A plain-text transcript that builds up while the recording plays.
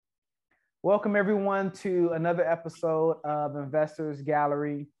Welcome everyone to another episode of Investors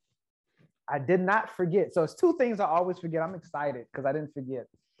Gallery. I did not forget. So it's two things I always forget. I'm excited because I didn't forget.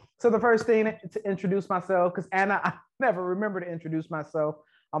 So the first thing to introduce myself, because Anna, I never remember to introduce myself.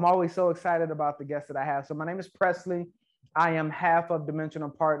 I'm always so excited about the guests that I have. So my name is Presley. I am half of Dimensional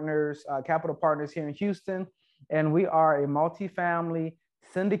Partners, Capital Partners here in Houston, and we are a multifamily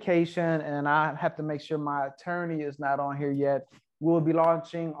syndication. And I have to make sure my attorney is not on here yet. We'll be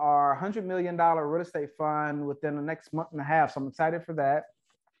launching our $100 million real estate fund within the next month and a half. So I'm excited for that.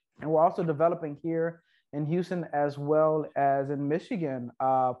 And we're also developing here in Houston as well as in Michigan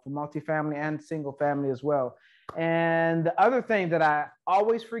for multifamily and single family as well. And the other thing that I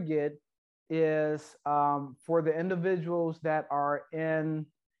always forget is for the individuals that are in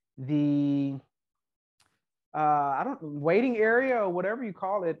the waiting area or whatever you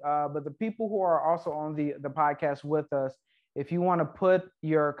call it, but the people who are also on the podcast with us, if you want to put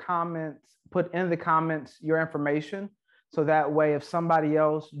in the comments your information, so that way if somebody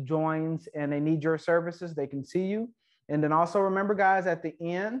else joins and they need your services, they can see you. And then also remember, guys, at the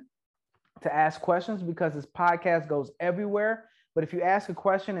end to ask questions, because this podcast goes everywhere. But if you ask a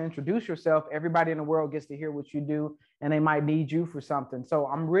question and introduce yourself, everybody in the world gets to hear what you do, and they might need you for something. So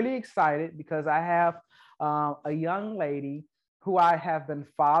I'm really excited because I have a young lady who I have been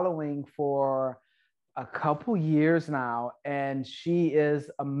following for a couple years now, and she is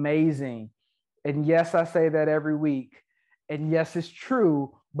amazing. And yes, I say that every week. And yes, it's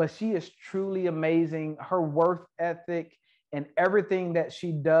true, but she is truly amazing. Her work ethic and everything that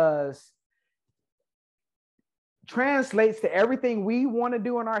she does translates to everything we want to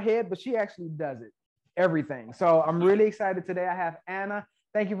do in our head, but she actually does it, everything. So I'm really excited today. I have Anna.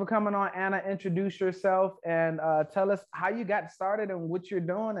 Thank you for coming on, Anna. Introduce yourself and tell us how you got started and what you're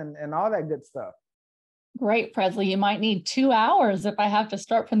doing and all that good stuff. Great, Presley. You might need 2 hours if I have to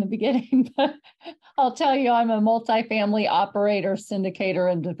start from the beginning, but I'll tell you, I'm a multifamily operator, syndicator,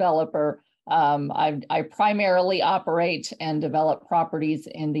 and developer. I primarily operate and develop properties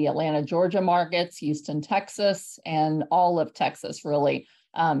in the Atlanta, Georgia markets, Houston, Texas, and all of Texas, really.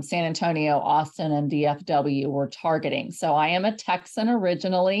 San Antonio, Austin, and DFW we're targeting. So I am a Texan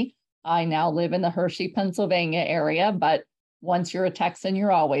originally. I now live in the Hershey, Pennsylvania area, but once you're a Texan,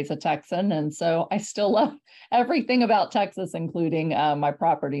 you're always a Texan. And so I still love everything about Texas, including my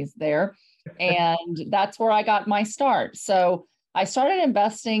properties there. And that's where I got my start. So I started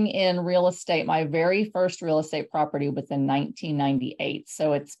investing in real estate. My very first real estate property was in 1998.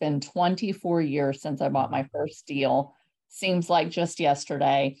 So it's been 24 years since I bought my first deal. Seems like just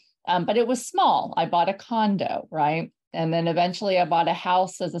yesterday, but it was small. I bought a condo, right? And then eventually I bought a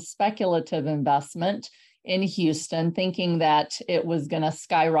house as a speculative investment in Houston, thinking that it was going to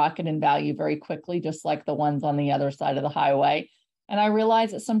skyrocket in value very quickly, just like the ones on the other side of the highway. And I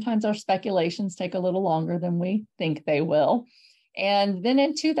realized that sometimes our speculations take a little longer than we think they will. And then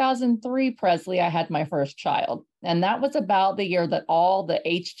in 2003, Presley, I had my first child. And that was about the year that all the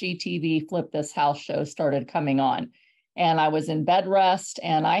HGTV Flip This House shows started coming on. And I was in bed rest,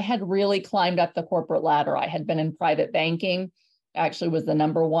 and I had really climbed up the corporate ladder. I had been in private banking. Actually was the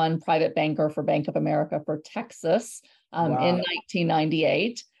number one private banker for Bank of America for Texas in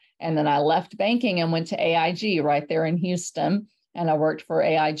 1998. And then I left banking and went to AIG right there in Houston. And I worked for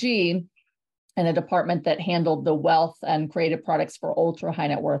AIG in a department that handled the wealth and creative products for ultra high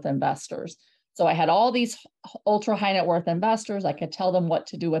net worth investors. So I had all these ultra high net worth investors. I could tell them what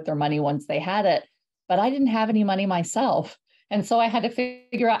to do with their money once they had it, but I didn't have any money myself. And so I had to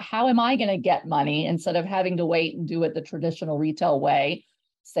figure out, how am I going to get money instead of having to wait and do it the traditional retail way,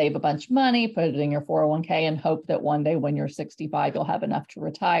 save a bunch of money, put it in your 401k, and hope that one day when you're 65, you'll have enough to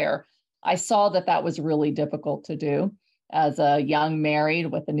retire. I saw that that was really difficult to do as a young married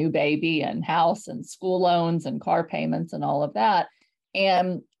with a new baby and house and school loans and car payments and all of that.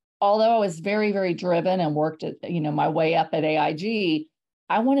 And although I was very, very driven and worked at, my way up at AIG,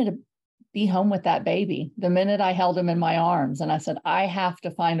 I wanted to be home with that baby the minute I held him in my arms. And I said, I have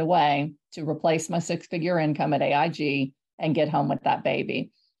to find a way to replace my 6-figure income at AIG and get home with that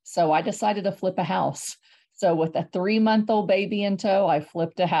baby. So I decided to flip a house. So with a 3-month-old baby in tow, I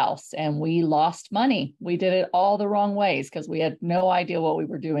flipped a house and we lost money. We did it all the wrong ways because we had no idea what we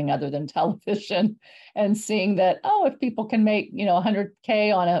were doing other than television and seeing that, if people can make,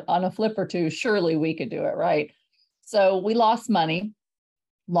 $100K on a flip or two, surely we could do it, right? So we lost money.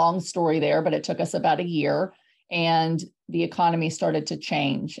 Long story there, but it took us about a year, and the economy started to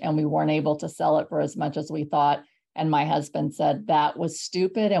change and we weren't able to sell it for as much as we thought. And my husband said, that was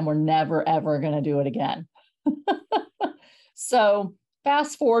stupid and we're never, ever going to do it again. So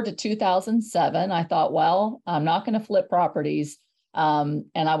fast forward to 2007, I thought, well, I'm not going to flip properties. And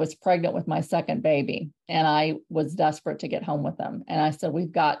I was pregnant with my second baby, and I was desperate to get home with them. And I said,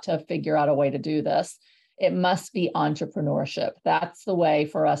 we've got to figure out a way to do this. It must be entrepreneurship. That's the way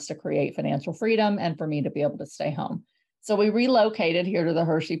for us to create financial freedom and for me to be able to stay home. So we relocated here to the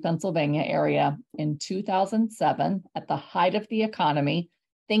Hershey, Pennsylvania area in 2007 at the height of the economy,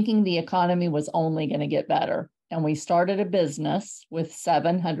 thinking the economy was only going to get better. And we started a business with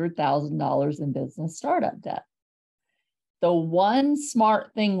 $700,000 in business startup debt. The one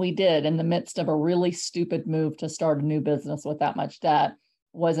smart thing we did in the midst of a really stupid move to start a new business with that much debt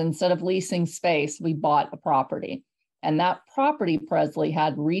was, instead of leasing space, we bought a property. And that property, Presley,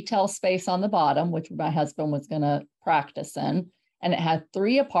 had retail space on the bottom, which my husband was going to practice in. And it had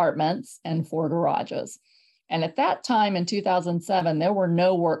 3 apartments and 4 garages. And at that time in 2007, there were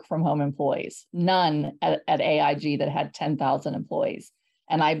no work from home employees, none at AIG that had 10,000 employees.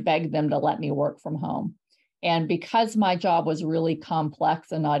 And I begged them to let me work from home. And because my job was really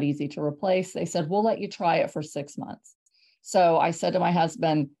complex and not easy to replace, they said, we'll let you try it for 6 months. So I said to my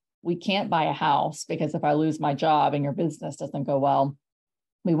husband, we can't buy a house, because if I lose my job and your business doesn't go well,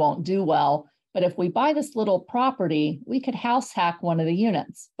 we won't do well. But if we buy this little property, we could house hack one of the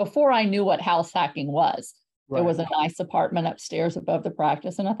units. Before I knew what house hacking was, There was a nice apartment upstairs above the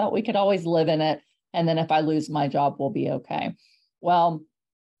practice, and I thought we could always live in it. And then if I lose my job, we'll be okay. Well,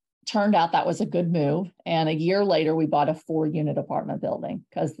 turned out that was a good move. And a year later, we bought a 4-unit apartment building,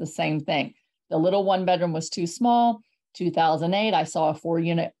 because the same thing. The little 1-bedroom was too small. 2008, I saw a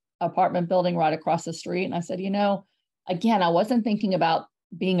 4-unit apartment building right across the street. And I said, again, I wasn't thinking about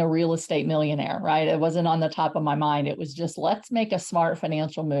being a real estate millionaire, right? It wasn't on the top of my mind. It was just, let's make a smart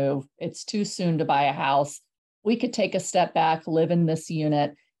financial move. It's too soon to buy a house. We could take a step back, live in this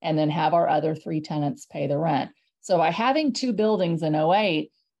unit, and then have our other 3 tenants pay the rent. So by having 2 buildings in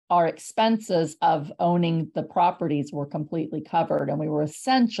 '08, our expenses of owning the properties were completely covered, and we were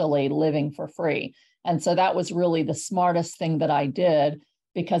essentially living for free. And so that was really the smartest thing that I did,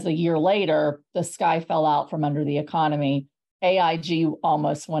 because a year later, the sky fell out from under the economy. AIG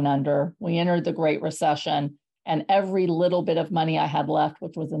almost went under. We entered the Great Recession, and every little bit of money I had left,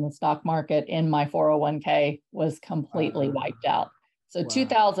 which was in the stock market, in my 401k, was completely wiped out. So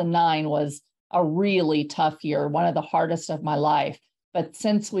 2009 was a really tough year, one of the hardest of my life. But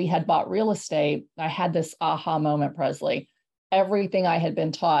since we had bought real estate, I had this aha moment, Presley. Everything I had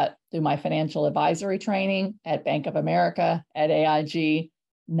been taught through my financial advisory training at Bank of America, at AIG,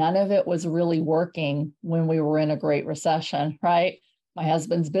 none of it was really working when we were in a Great Recession, right? My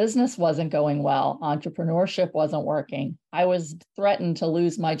husband's business wasn't going well. Entrepreneurship wasn't working. I was threatened to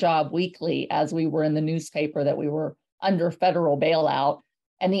lose my job weekly, as we were in the newspaper that we were under federal bailout.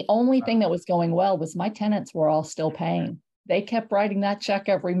 And the only thing that was going well was my tenants were all still paying. They kept writing that check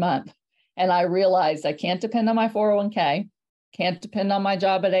every month. And I realized I can't depend on my 401k, can't depend on my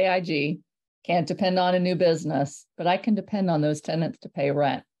job at AIG, can't depend on a new business, but I can depend on those tenants to pay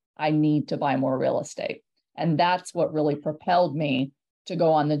rent. I need to buy more real estate. And that's what really propelled me to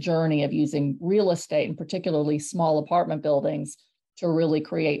go on the journey of using real estate, and particularly small apartment buildings, to really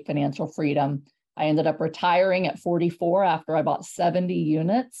create financial freedom. I ended up retiring at 44 after I bought 70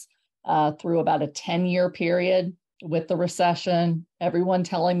 units through about a 10-year period with the recession, everyone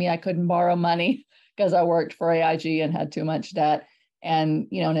telling me I couldn't borrow money because I worked for AIG and had too much debt. And,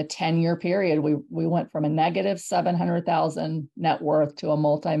 in a 10-year period, we went from a negative 700,000 net worth to a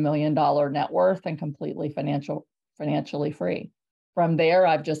multi-million-dollar net worth, and completely financially free. From there,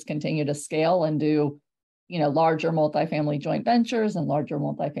 I've just continued to scale and do, larger multifamily joint ventures and larger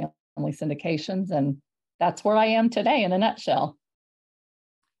multifamily syndications. And that's where I am today in a nutshell.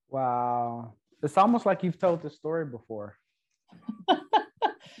 Wow. It's almost like you've told this story before.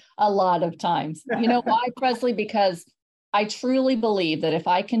 A lot of times. You know why, Presley? Because I truly believe that if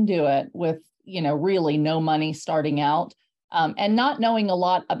I can do it with, really no money starting out, and not knowing a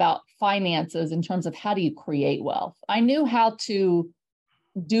lot about finances in terms of how do you create wealth. I knew how to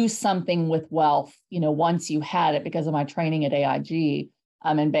do something with wealth, once you had it, because of my training at AIG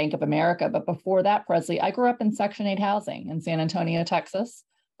and Bank of America. But before that, Presley, I grew up in Section 8 housing in San Antonio, Texas,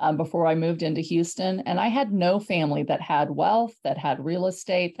 before I moved into Houston. And I had no family that had wealth, that had real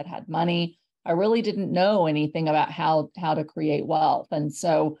estate, that had money. I really didn't know anything about how to create wealth. And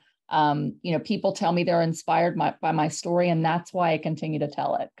so, people tell me they're inspired by my story, and that's why I continue to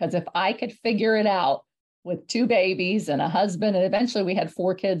tell it. Because if I could figure it out with 2 babies and a husband, and eventually we had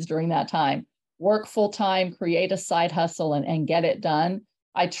 4 kids during that time, work full time, create a side hustle, and get it done,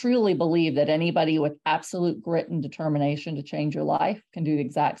 I truly believe that anybody with absolute grit and determination to change your life can do the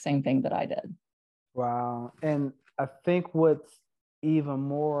exact same thing that I did. Wow. And I think what's even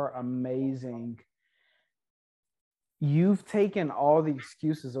more amazing, you've taken all the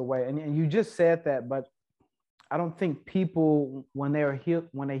excuses away. And you just said that, but I don't think people, when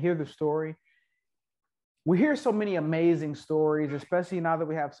they hear the story, we hear so many amazing stories, especially now that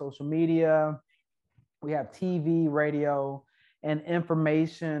we have social media, we have TV, radio, and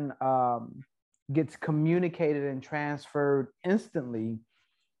information gets communicated and transferred instantly.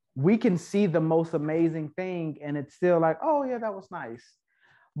 We can see the most amazing thing, and it's still like, oh yeah, that was nice.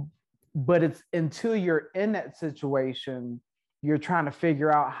 But it's until you're in that situation, you're trying to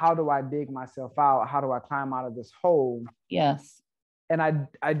figure out, how do I dig myself out? How do I climb out of this hole? Yes. And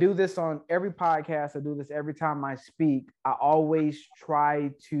I do this on every podcast. I do this every time I speak. I always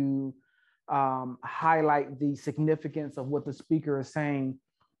try to highlight the significance of what the speaker is saying,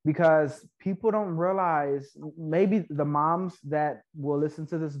 because people don't realize, maybe the moms that will listen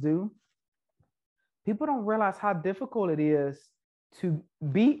to this do, people don't realize how difficult it is to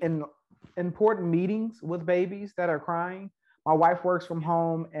be in important meetings with babies that are crying. My wife works from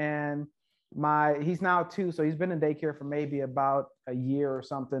home, and he's now 2, so he's been in daycare for maybe about a year or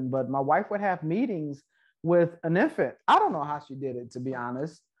something. But my wife would have meetings with an infant. I don't know how she did it, to be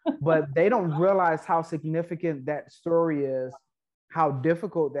honest, but they don't realize how significant that story is, how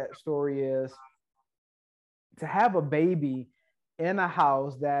difficult that story is, to have a baby in a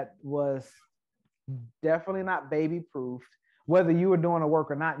house that was definitely not baby proofed. Whether you were doing the work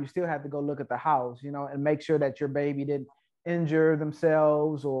or not, you still had to go look at the house, and make sure that your baby didn't injure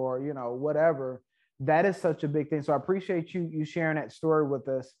themselves or, whatever. That is such a big thing. So I appreciate you sharing that story with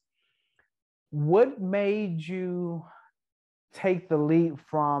us. What made you take the leap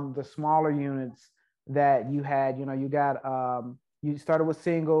from the smaller units that you had? You got you started with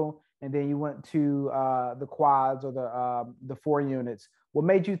single, and then you went to the quads, or the 4 units. What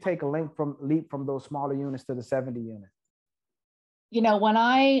made you take a leap from those smaller units to the 70 units? When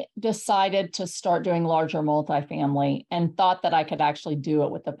I decided to start doing larger multifamily and thought that I could actually do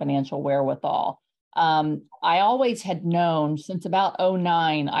it with the financial wherewithal, I always had known since about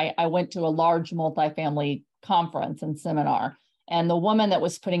 2009, I went to a large multifamily conference and seminar, and the woman that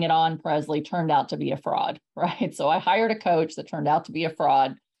was putting it on, Presley, turned out to be a fraud, right? So I hired a coach that turned out to be a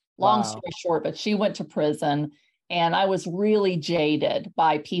fraud. Long story short, but she went to prison. And I was really jaded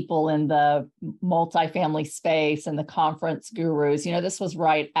by people in the multifamily space and the conference gurus. This was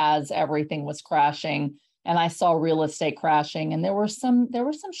right as everything was crashing, and I saw real estate crashing, and there were some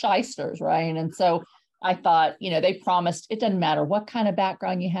shysters, right? And so I thought, they promised it doesn't matter what kind of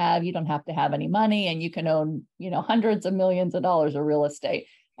background you have, you don't have to have any money, and you can own, hundreds of millions of dollars of real estate.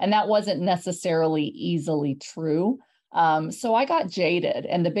 And that wasn't necessarily easily true. So I got jaded.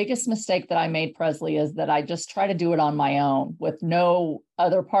 And the biggest mistake that I made, Presley, is that I just try to do it on my own with no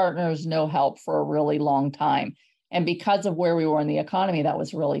other partners, no help for a really long time. And because of where we were in the economy, that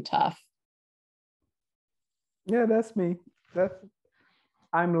was really tough. Yeah, that's me.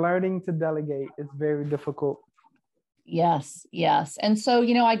 I'm learning to delegate. It's very difficult. Yes, yes. And so,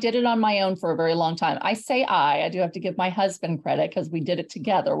 I did it on my own for a very long time. I say I do have to give my husband credit, because we did it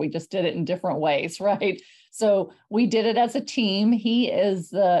together. We just did it in different ways, right? So we did it as a team. He is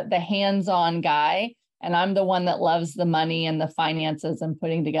the hands-on guy, and I'm the one that loves the money and the finances and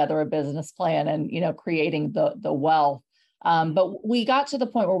putting together a business plan and, creating the wealth. But we got to the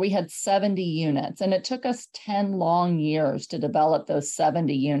point where we had 70 units, and it took us 10 long years to develop those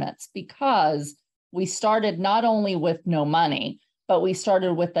 70 units, because we started not only with no money, but we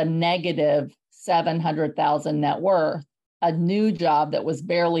started with a negative 700,000 net worth, a new job that was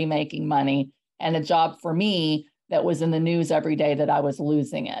barely making money, and a job for me that was in the news every day that I was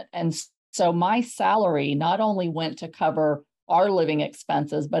losing it. And so my salary not only went to cover our living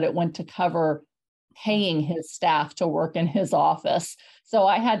expenses, but it went to cover paying his staff to work in his office. So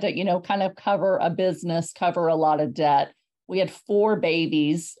I had to, kind of cover a business, cover a lot of debt. We had 4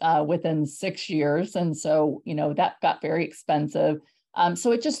 babies within 6 years. And so, that got very expensive.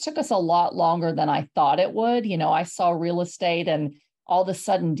 So it just took us a lot longer than I thought it would. I saw real estate, and all of a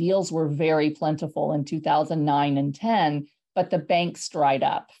sudden deals were very plentiful in 2009 and 10, but the banks dried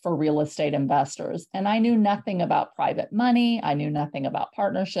up for real estate investors. And I knew nothing about private money. I knew nothing about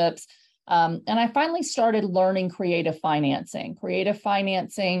partnerships. And I finally started learning creative financing. Creative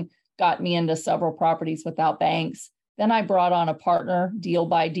financing got me into several properties without banks. Then I brought on a partner, deal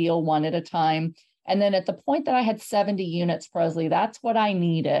by deal, one at a time. And then at the point that I had 70 units, Presley, that's what I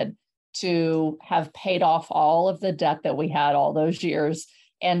needed to have paid off all of the debt that we had all those years,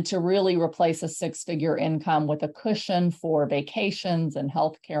 and to really replace a 6-figure income with a cushion for vacations and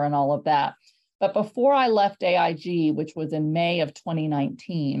healthcare and all of that. But before I left AIG, which was in May of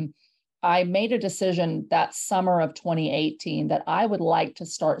 2019, I made a decision that summer of 2018 that I would like to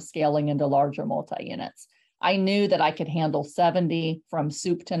start scaling into larger multi-units. I knew that I could handle 70 from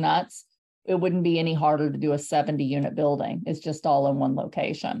soup to nuts. It wouldn't be any harder to do a 70-unit building. It's just all in one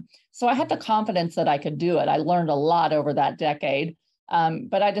location. So I had the confidence that I could do it. I learned a lot over that decade.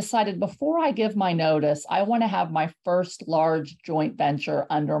 But I decided before I give my notice, I want to have my first large joint venture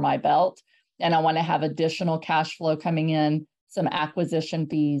under my belt. And I want to have additional cash flow coming in, some acquisition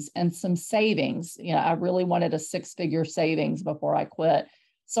fees, and some savings. I really wanted a 6-figure savings before I quit.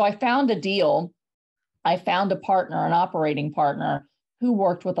 So I found a deal. I found a partner, an operating partner, who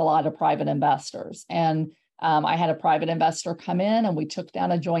worked with a lot of private investors. And I had a private investor come in and we took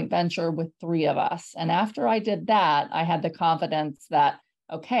down a joint venture with 3 of us. And after I did that, I had the confidence that,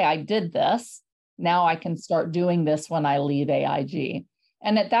 okay, I did this. Now I can start doing this when I leave AIG.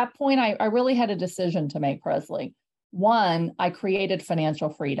 And at that point, I really had a decision to make, Presley. One, I created financial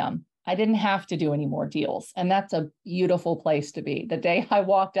freedom. I didn't have to do any more deals. And that's a beautiful place to be. The day I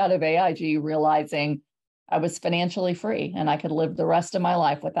walked out of AIG realizing I was financially free and I could live the rest of my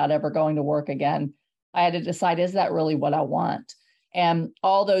life without ever going to work again, I had to decide, is that really what I want? And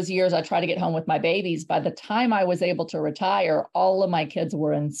all those years I tried to get home with my babies. By the time I was able to retire, all of my kids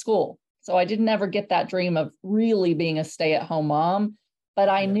were in school. So I didn't ever get that dream of really being a stay-at-home mom. But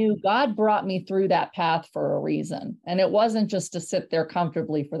I knew God brought me through that path for a reason. And it wasn't just to sit there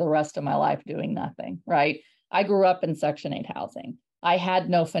comfortably for the rest of my life doing nothing, right? I grew up in Section 8 housing. I had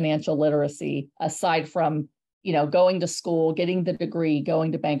no financial literacy aside from, going to school, getting the degree,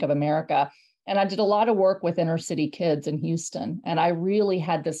 going to Bank of America. And I did a lot of work with inner city kids in Houston. And I really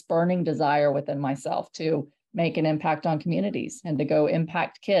had this burning desire within myself to make an impact on communities and to go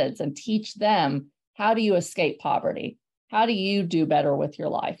impact kids and teach them, how do you escape poverty? How do you do better with your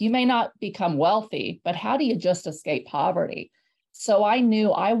life? You may not become wealthy, but how do you just escape poverty? So I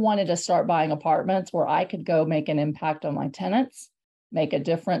knew I wanted to start buying apartments where I could go make an impact on my tenants, make a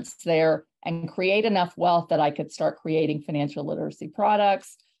difference there, and create enough wealth that I could start creating financial literacy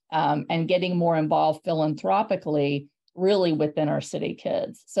products and getting more involved philanthropically, really within our city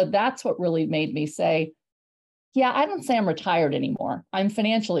kids. So that's what really made me say, yeah, I don't say I'm retired anymore. I'm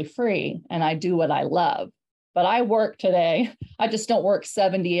financially free and I do what I love. But I work today. I just don't work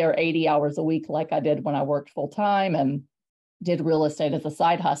 70 or 80 hours a week like I did when I worked full time and did real estate as a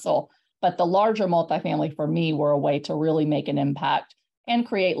side hustle. But the larger multifamily for me were a way to really make an impact and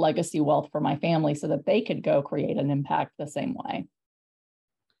create legacy wealth for my family so that they could go create an impact the same way.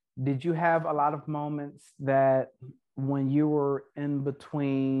 Did you have a lot of moments that when you were in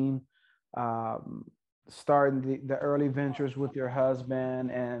between starting the early ventures with your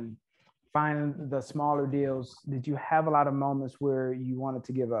husband and finding the smaller deals, did you have a lot of moments where you wanted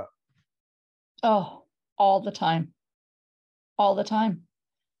to give up? Oh, all the time.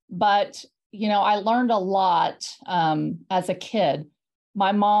 But, I learned a lot as a kid.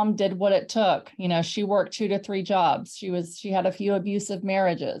 My mom did what it took. She worked 2 to 3 jobs. She had a few abusive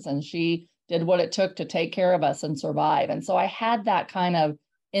marriages and she did what it took to take care of us and survive. And so I had that kind of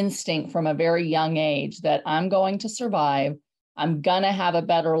instinct from a very young age that I'm going to survive. I'm going to have a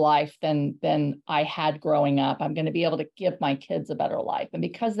better life than I had growing up. I'm going to be able to give my kids a better life. And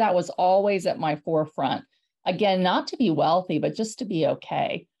because that was always at my forefront, again, not to be wealthy, but just to be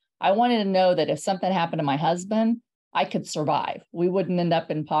okay. I wanted to know that if something happened to my husband, I could survive. We wouldn't end up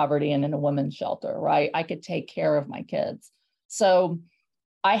in poverty and in a women's shelter, right? I could take care of my kids. So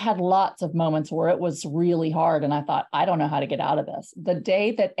I had lots of moments where it was really hard. And I thought, I don't know how to get out of this. The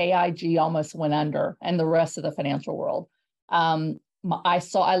day that AIG almost went under and the rest of the financial world, I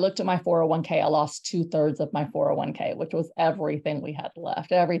looked at my 401k. I lost 2/3 of my 401k, which was everything we had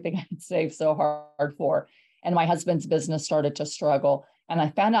left, everything I had saved so hard for. And my husband's business started to struggle. And I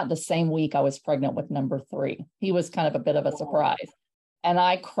found out the same week I was pregnant with number 3. He was kind of a bit of a surprise. And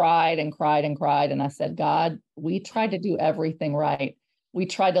I cried and cried and cried. And I said, God, we tried to do everything right. We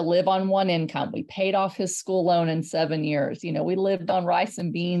tried to live on one income. We paid off his school loan in 7 years. We lived on rice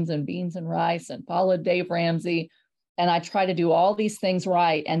and beans and rice and followed Dave Ramsey. And I try to do all these things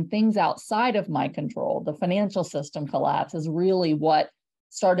right, and things outside of my control. The financial system collapse is really what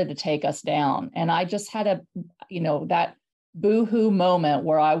started to take us down. And I just had that boohoo moment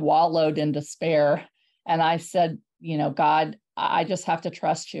where I wallowed in despair. And I said, God, I just have to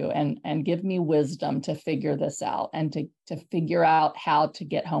trust you and give me wisdom to figure this out and to figure out how to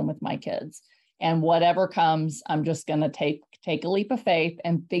get home with my kids. And whatever comes, I'm just going to take a leap of faith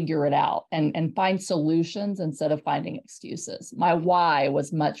and figure it out and find solutions instead of finding excuses. My why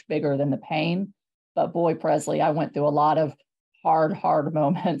was much bigger than the pain. But boy, Presley, I went through a lot of hard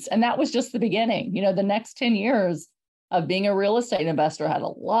moments. And that was just the beginning. The next 10 years of being a real estate investor had a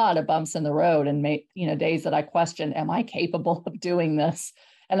lot of bumps in the road and days that I questioned, am I capable of doing this?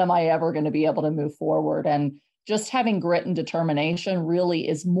 And am I ever going to be able to move forward? And just having grit and determination really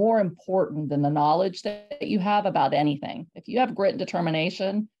is more important than the knowledge that you have about anything. If you have grit and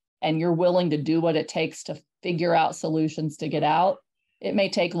determination and you're willing to do what it takes to figure out solutions to get out, it may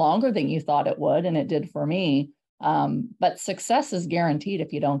take longer than you thought it would, and it did for me. But success is guaranteed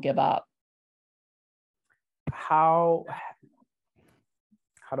if you don't give up. How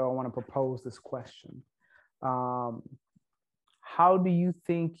do I want to propose this question? How do you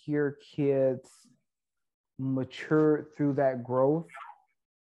think your kids matured through that growth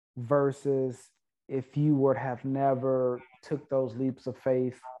versus if you would have never took those leaps of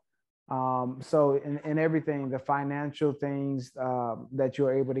faith? So in everything, the financial things that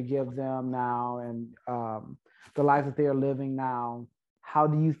you're able to give them now, and the life that they are living now, how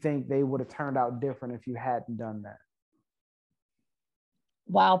do you think they would have turned out different if you hadn't done that?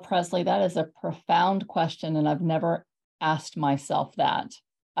 Wow, Presley, that is a profound question, and I've never asked myself that.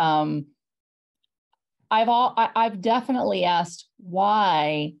 I've definitely asked,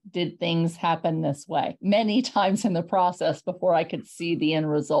 why did things happen this way? Many times in the process before I could see the end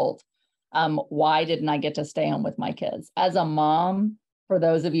result. Why didn't I get to stay home with my kids? As a mom, for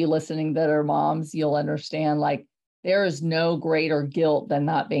those of you listening that are moms, you'll understand, like, there is no greater guilt than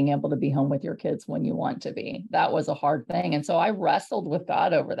not being able to be home with your kids when you want to be. That was a hard thing. And so I wrestled with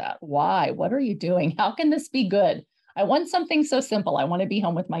God over that. Why? What are you doing? How can this be good? I want something so simple. I want to be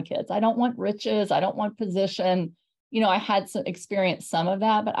home with my kids. I don't want riches. I don't want position. I had experienced some of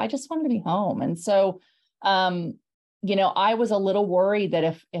that, but I just wanted to be home. And so, I was a little worried that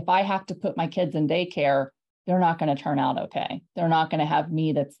if I have to put my kids in daycare, they're not going to turn out okay. They're not going to have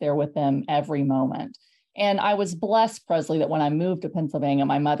me that's there with them every moment. And I was blessed, Presley, that when I moved to Pennsylvania,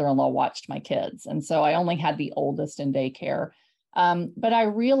 my mother-in-law watched my kids. And so I only had the oldest in daycare. But I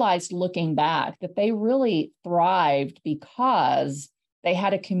realized looking back that they really thrived because they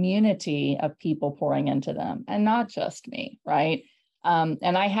had a community of people pouring into them, and not just me, right? And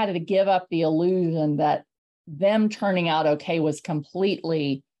I had to give up the illusion that them turning out okay was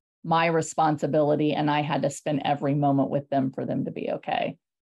completely my responsibility, and I had to spend every moment with them for them to be okay.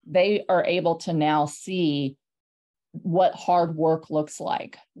 They are able to now see what hard work looks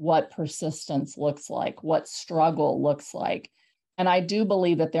like, what persistence looks like, what struggle looks like. And I do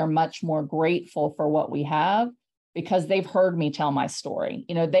believe that they're much more grateful for what we have because they've heard me tell my story.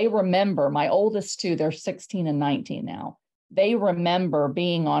 They remember, my oldest two, they're 16 and 19 now. They remember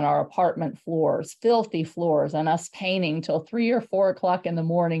being on our apartment floors, filthy floors, and us painting till 3 or 4 o'clock in the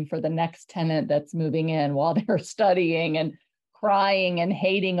morning for the next tenant that's moving in while they're studying, and crying and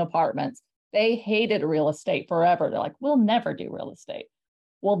hating apartments. They hated real estate forever. They're like, we'll never do real estate.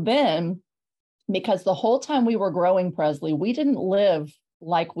 Well, then, because the whole time we were growing, Presley, we didn't live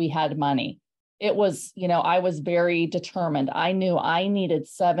like we had money. It was, I was very determined. I knew I needed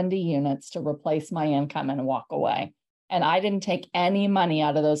 70 units to replace my income and walk away. And I didn't take any money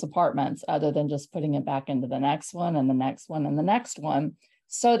out of those apartments other than just putting it back into the next one and the next one and the next one,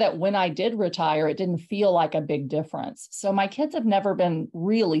 so that when I did retire, it didn't feel like a big difference. So my kids have never been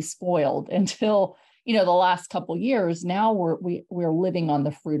really spoiled until, the last couple of years. Now we're living on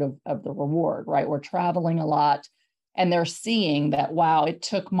the fruit of the reward, right? We're traveling a lot, and they're seeing that, wow, it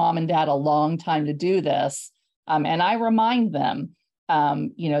took mom and dad a long time to do this. And I remind them,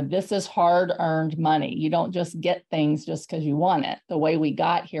 this is hard-earned money. You don't just get things just because you want it. The way we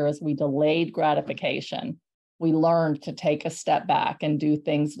got here is we delayed gratification. We learned to take a step back and do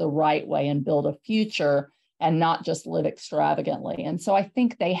things the right way and build a future and not just live extravagantly. And so I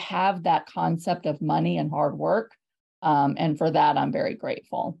think they have that concept of money and hard work. And for that, I'm very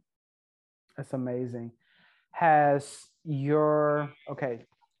grateful. That's amazing.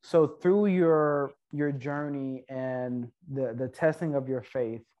 So through your journey and the testing of your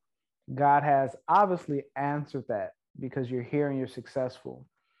faith, God has obviously answered that because you're here and you're successful.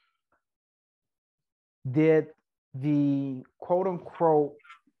 Did the quote unquote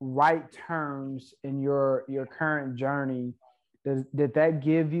right turns in your current journey, did that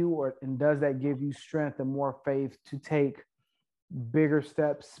give you, and does that give you strength and more faith to take bigger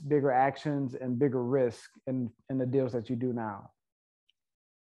steps, bigger actions, and bigger risk in the deals that you do now?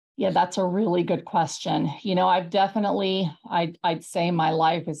 Yeah, that's a really good question. I've definitely, I'd say my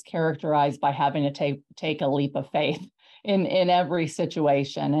life is characterized by having to take a leap of faith in every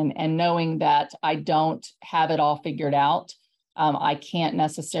situation, and knowing that I don't have it all figured out. I can't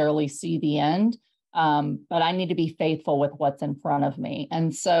necessarily see the end, but I need to be faithful with what's in front of me.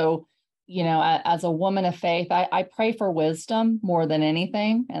 And so, as a woman of faith, I pray for wisdom more than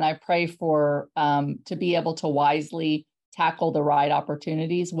anything. And I pray for to be able to wisely tackle the right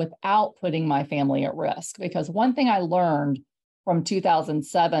opportunities without putting my family at risk. Because one thing I learned from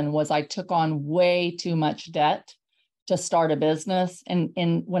 2007 was I took on way too much debt to start a business. And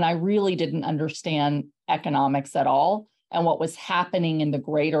when I really didn't understand economics at all and what was happening in the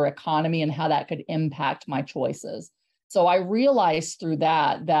greater economy and how that could impact my choices. So I realized through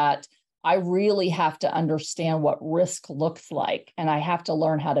that I really have to understand what risk looks like. And I have to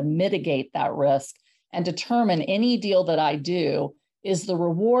learn how to mitigate that risk and determine any deal that I do, is the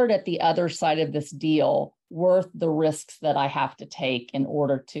reward at the other side of this deal worth the risks that I have to take in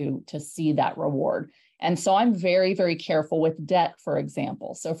order to see that reward? And so I'm very, very careful with debt, for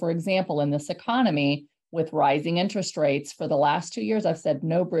example. So for example, in this economy with rising interest rates for the last 2 years, I've said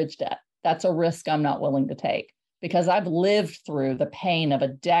no bridge debt. That's a risk I'm not willing to take because I've lived through the pain of a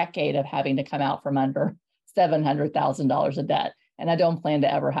decade of having to come out from under $700,000 of debt. And I don't plan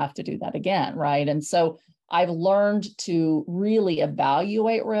to ever have to do that again, right? And so I've learned to really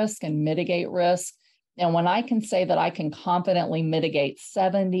evaluate risk and mitigate risk. And when I can say that I can confidently mitigate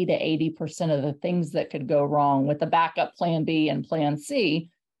 70 to 80% of the things that could go wrong with the backup plan B and plan C,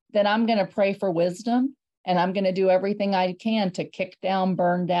 then I'm going to pray for wisdom and I'm going to do everything I can to kick down,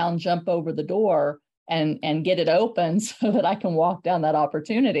 burn down, jump over the door and get it open so that I can walk down that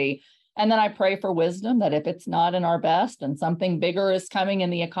opportunity. And then I pray for wisdom that if it's not in our best and something bigger is coming in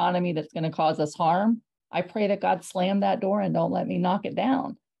the economy that's going to cause us harm, I pray that God slam that door and don't let me knock it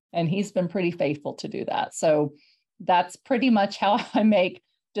down. And he's been pretty faithful to do that. So that's pretty much how I make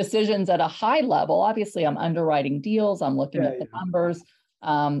decisions at a high level. Obviously, I'm underwriting deals. I'm looking at the numbers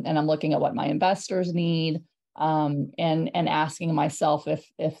and I'm looking at what my investors need and asking myself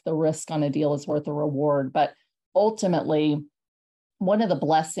if the risk on a deal is worth the reward. But ultimately, one of the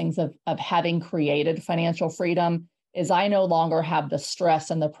blessings of having created financial freedom is I no longer have the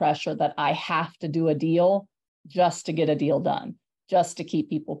stress and the pressure that I have to do a deal just to get a deal done, just to keep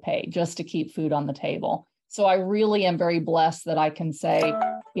people paid, just to keep food on the table. So I really am very blessed that I can say,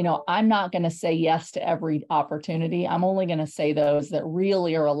 I'm not going to say yes to every opportunity. I'm only going to say those that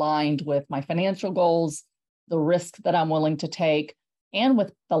really are aligned with my financial goals, the risk that I'm willing to take, and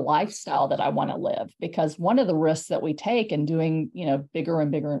with the lifestyle that I want to live. Because one of the risks that we take in doing, bigger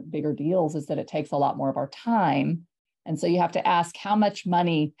and bigger deals is that it takes a lot more of our time. And so you have to ask how much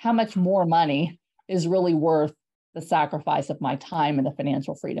more money is really worth the sacrifice of my time and the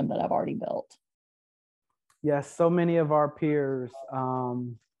financial freedom that I've already built. Yes, so many of our peers,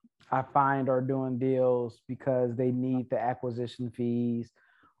 I find, are doing deals because they need the acquisition fees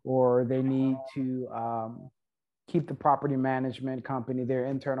or they need to keep the property management company, their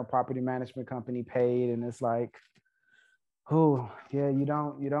internal property management company paid. And it's like, oh, yeah, you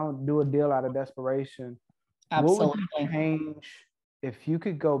don't do a deal out of desperation. Absolutely. What would you change if you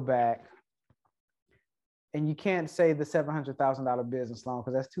could go back? And you can't say the $700,000 business loan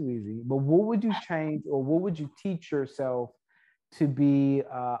because that's too easy. But what would you change, or what would you teach yourself to be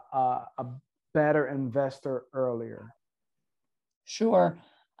a better investor earlier? Sure.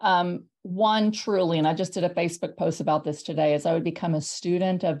 One, truly, and I just did a Facebook post about this today, is I would become a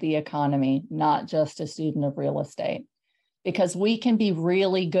student of the economy, not just a student of real estate. Because we can be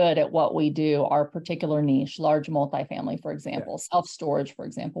really good at what we do, our particular niche, large multifamily, for example, self-storage, for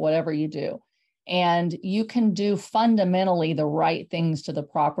example, whatever you do. And you can do fundamentally the right things to the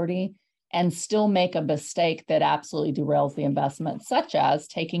property and still make a mistake that absolutely derails the investment, such as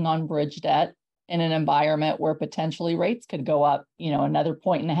taking on bridge debt in an environment where potentially rates could go up, another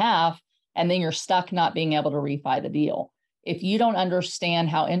 1.5, and then you're stuck not being able to refi the deal. If you don't understand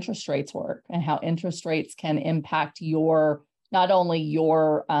how interest rates work and how interest rates can impact not only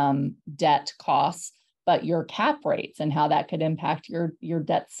your debt costs, but your cap rates and how that could impact your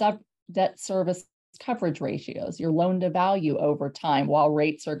debt service coverage ratios, your loan to value over time while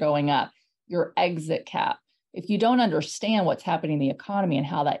rates are going up, your exit cap. If you don't understand what's happening in the economy and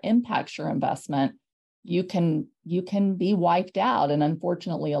how that impacts your investment, you can be wiped out. And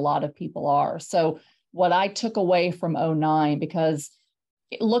unfortunately, a lot of people are. So what I took away from 2009, because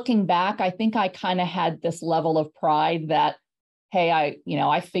looking back, I think I kind of had this level of pride that, hey,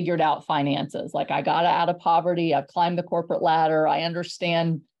 I figured out finances. Like I got out of poverty. I've climbed the corporate ladder. I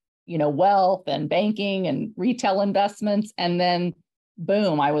understand wealth and banking and retail investments. And then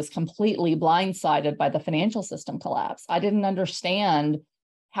boom, I was completely blindsided by the financial system collapse. I didn't understand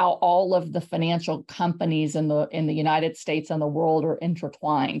how all of the financial companies in the United States and the world are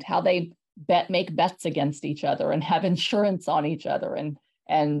intertwined, how they make bets against each other and have insurance on each other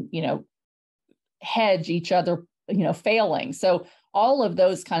and hedge each other, failing. So all of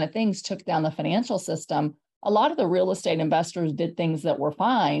those kind of things took down the financial system. A lot of the real estate investors did things that were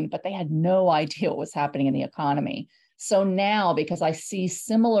fine, but they had no idea what was happening in the economy. So now, because I see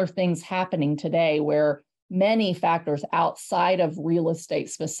similar things happening today where many factors outside of real estate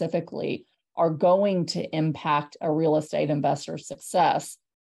specifically are going to impact a real estate investor's success.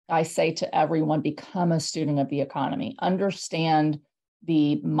 I say to everyone, become a student of the economy, understand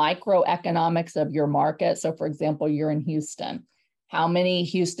the microeconomics of your market. So for example, you're in Houston. How many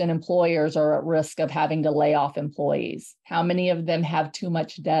Houston employers are at risk of having to lay off employees? How many of them have too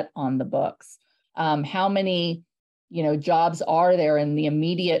much debt on the books? How many, jobs are there in the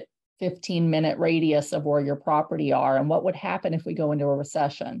immediate 15-minute radius of where your property are? And what would happen if we go into a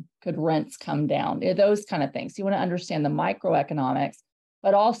recession? Could rents come down? Those kind of things. You want to understand the microeconomics,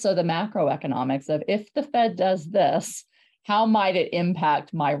 but also the macroeconomics of, if the Fed does this, how might it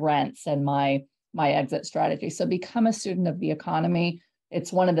impact my rents and my exit strategy? So become a student of the economy.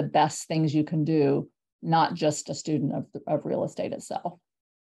 It's one of the best things you can do, not just a student of real estate itself.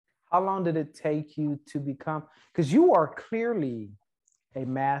 How long did it take you to become, because you are clearly a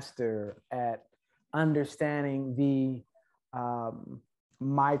master at understanding the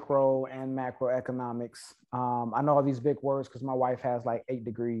micro and macroeconomics. I know all these big words because my wife has like 8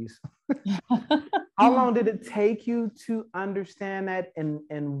 degrees. How long did it take you to understand that, and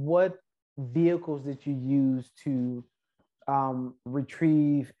what vehicles did you use to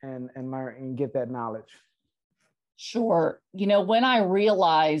retrieve and learn and get that knowledge? Sure. When I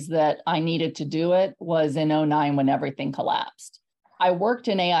realized that I needed to do it was in 2009 when everything collapsed. I worked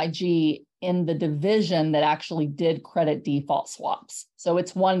in AIG in the division that actually did credit default swaps. So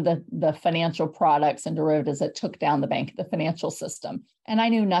it's one of the financial products and derivatives that took down the financial system. And I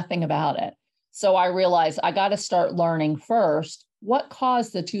knew nothing about it. So I realized I got to start learning first what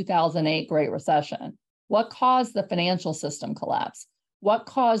caused the 2008 Great Recession, what caused the financial system collapse, what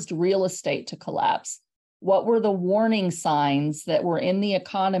caused real estate to collapse, what were the warning signs that were in the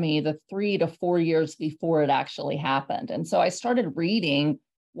economy the 3 to 4 years before it actually happened. And so I started reading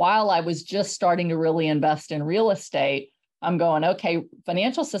while I was just starting to really invest in real estate. I'm going, okay,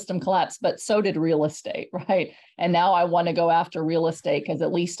 financial system collapsed, but so did real estate, right? And now I want to go after real estate because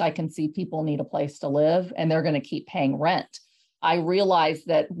at least I can see people need a place to live and they're going to keep paying rent. I realized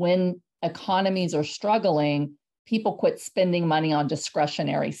that when economies are struggling, people quit spending money on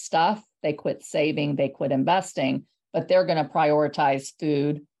discretionary stuff. They quit saving, they quit investing, but they're going to prioritize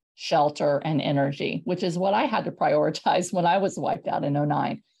food, shelter, and energy, which is what I had to prioritize when I was wiped out in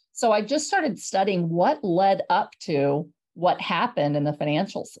 2009. So I just started studying what led up to what happened in the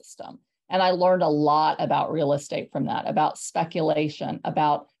financial system. And I learned a lot about real estate from that, about speculation,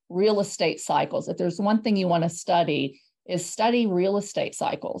 about real estate cycles. If there's one thing you want to study, is study real estate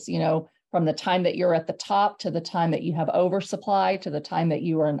cycles, from the time that you're at the top to the time that you have oversupply to the time that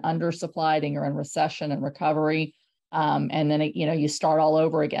you are in undersupplied and you're in recession and recovery. And then, you start all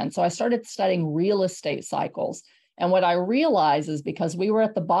over again. So I started studying real estate cycles. And what I realized is because we were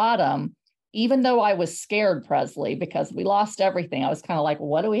at the bottom, even though I was scared, Presley, because we lost everything, I was kind of like,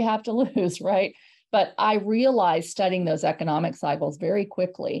 what do we have to lose, right? But I realized studying those economic cycles very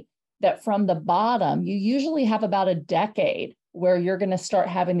quickly that from the bottom, you usually have about a decade where you're going to start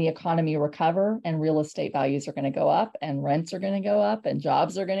having the economy recover and real estate values are going to go up and rents are going to go up and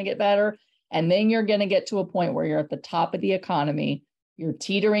jobs are going to get better. And then you're going to get to a point where you're at the top of the economy, you're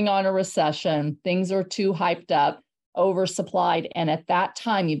teetering on a recession, things are too hyped up, oversupplied. And at that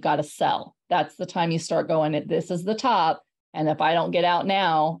time, you've got to sell. That's the time you start going, this is the top. And if I don't get out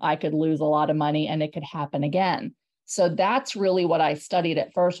now, I could lose a lot of money and it could happen again. So that's really what I studied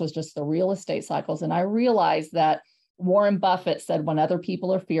at first, was just the real estate cycles. And I realized that Warren Buffett said, when other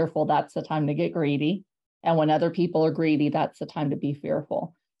people are fearful, that's the time to get greedy. And when other people are greedy, that's the time to be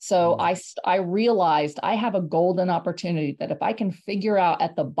fearful. So I realized I have a golden opportunity that if I can figure out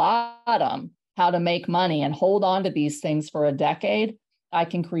at the bottom how to make money and hold on to these things for a decade, I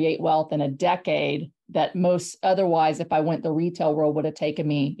can create wealth in a decade that most otherwise, if I went the retail world, would have taken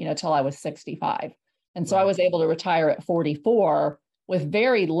me, till I was 65. And so I was able to retire at 44 with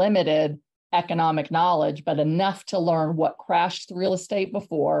very limited economic knowledge, but enough to learn what crashed real estate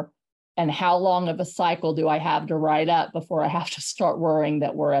before and how long of a cycle do I have to ride up before I have to start worrying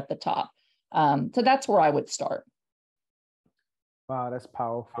that we're at the top. So that's where I would start. Wow, that's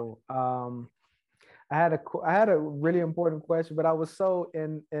powerful. I had a really important question, but I was so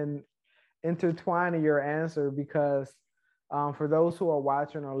intertwined in your answer because for those who are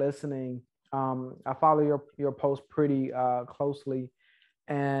watching or listening, I follow your post pretty closely.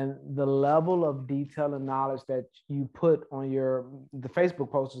 And the level of detail and knowledge that you put on the Facebook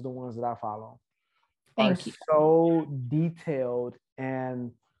posts is the ones that I follow. Thank you. So detailed.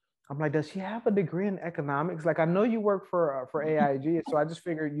 And I'm like, does she have a degree in economics? Like, I know you work for AIG. So I just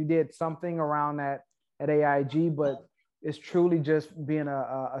figured you did something around that at AIG, but is truly just being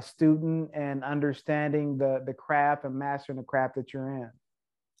a student and understanding the craft and mastering the craft that you're in.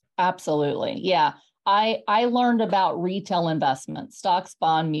 Absolutely. Yeah. I learned about retail investments, stocks,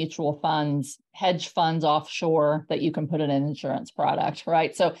 bond, mutual funds, hedge funds offshore that you can put in an insurance product,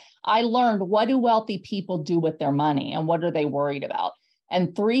 right? So I learned, what do wealthy people do with their money and what are they worried about?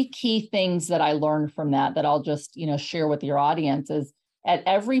 And three key things that I learned from that I'll just, share with your audience is, at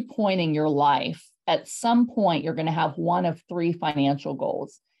every point in your life, at some point, you're going to have one of three financial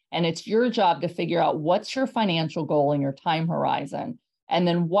goals. And it's your job to figure out what's your financial goal in your time horizon. And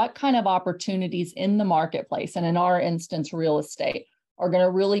then what kind of opportunities in the marketplace, and in our instance, real estate, are going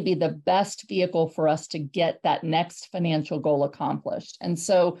to really be the best vehicle for us to get that next financial goal accomplished. And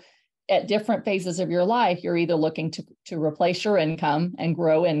so at different phases of your life, you're either looking to replace your income and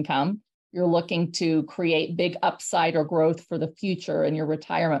grow income. You're looking to create big upside or growth for the future in your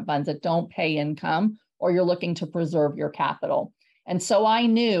retirement funds that don't pay income, or you're looking to preserve your capital. And so I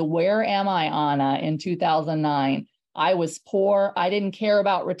knew, where am I, Anna, in 2009? I was poor. I didn't care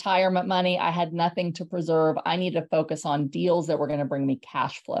about retirement money. I had nothing to preserve. I needed to focus on deals that were going to bring me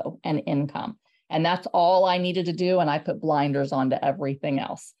cash flow and income. And that's all I needed to do. And I put blinders onto everything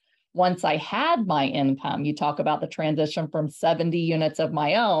else. Once I had my income, you talk about the transition from 70 units of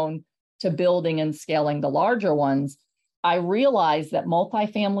my own to building and scaling the larger ones, I realized that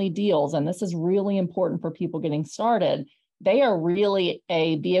multifamily deals, and this is really important for people getting started, they are really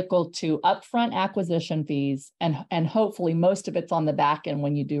a vehicle to upfront acquisition fees, and hopefully most of it's on the back end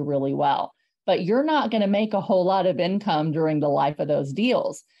when you do really well. But you're not going to make a whole lot of income during the life of those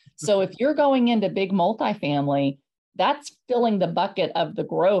deals. So if you're going into big multifamily, that's filling the bucket of the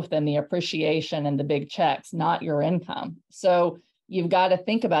growth and the appreciation and the big checks, not your income. So you've got to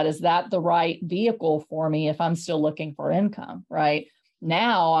think about, is that the right vehicle for me if I'm still looking for income, right?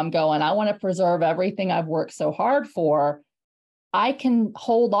 Now I'm going, I want to preserve everything I've worked so hard for. I can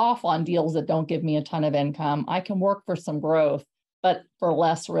hold off on deals that don't give me a ton of income. I can work for some growth, but for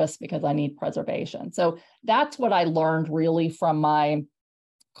less risk because I need preservation. So that's what I learned really from my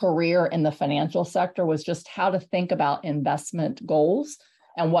career in the financial sector, was just how to think about investment goals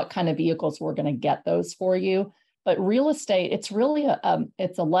and what kind of vehicles we're going to get those for you. But real estate, it's really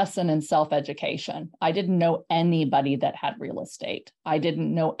it's a lesson in self-education. I didn't know anybody that had real estate. I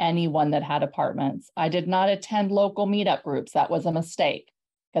didn't know anyone that had apartments. I did not attend local meetup groups. That was a mistake,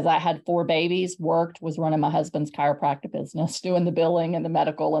 because I had 4 babies, worked, was running my husband's chiropractic business, doing the billing and the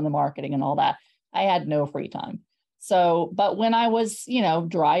medical and the marketing and all that. I had no free time. So, but when I was,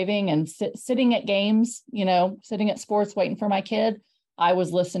 driving and sitting at games, sitting at sports, waiting for my kid, I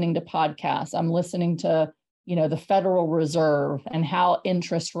was listening to podcasts. I'm listening to the Federal Reserve and how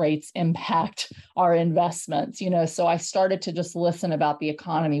interest rates impact our investments, so I started to just listen about the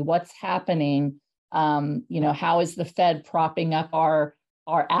economy, what's happening, how is the Fed propping up our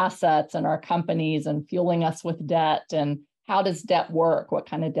assets and our companies and fueling us with debt, and how does debt work? What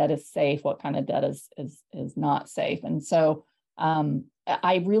kind of debt is safe? What kind of debt is not safe? And so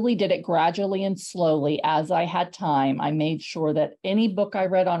I really did it gradually and slowly as I had time. I made sure that any book I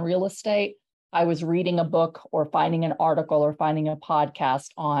read on real estate, I was reading a book or finding an article or finding a podcast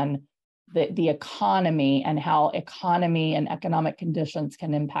on the economy and how economy and economic conditions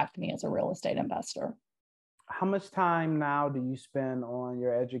can impact me as a real estate investor. How much time now do you spend on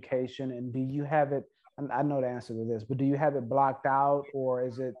your education, and do you have it, and I know the answer to this, but do you have it blocked out, or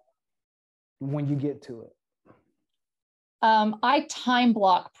is it when you get to it? I time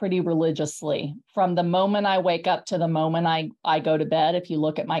block pretty religiously from the moment I wake up to the moment I go to bed. If you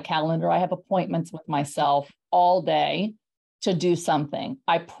look at my calendar, I have appointments with myself all day to do something.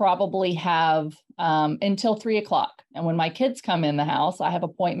 I probably have until 3:00. And when my kids come in the house, I have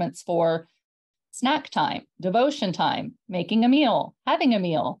appointments for snack time, devotion time, making a meal, having a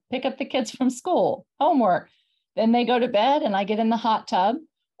meal, pick up the kids from school, homework. Then they go to bed and I get in the hot tub,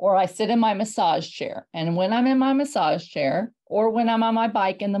 or I sit in my massage chair. And when I'm in my massage chair, or when I'm on my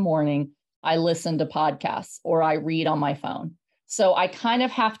bike in the morning, I listen to podcasts or I read on my phone. So I kind of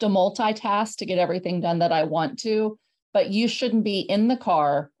have to multitask to get everything done that I want to, but you shouldn't be in the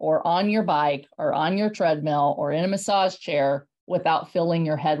car or on your bike or on your treadmill or in a massage chair without filling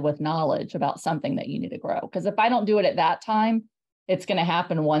your head with knowledge about something that you need to grow. Because if I don't do it at that time, it's going to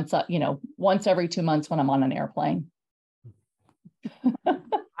happen once every 2 months when I'm on an airplane.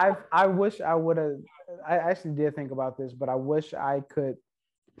 I wish I would have. I actually did think about this, but I wish I could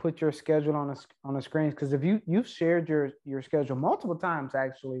put your schedule on a screen, because if you've shared your schedule multiple times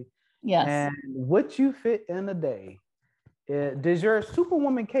actually. Yes. And what you fit in a day. Does your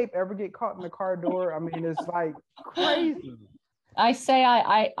Superwoman cape ever get caught in the car door? I mean, it's like crazy. I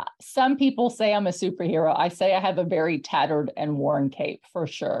say some people say I'm a superhero. I say I have a very tattered and worn cape for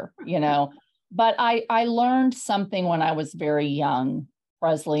sure, but I learned something when I was very young,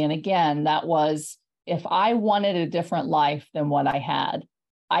 Presley. And again, that was if I wanted a different life than what I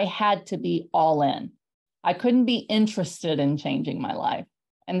had to be all in. I couldn't be interested in changing my life.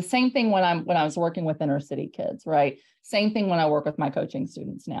 And the same thing when I was working with inner city kids, right? Same thing when I work with my coaching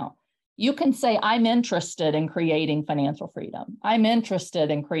students now. You can say, I'm interested in creating financial freedom. I'm interested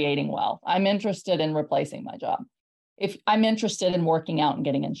in creating wealth. I'm interested in replacing my job. If I'm interested in working out and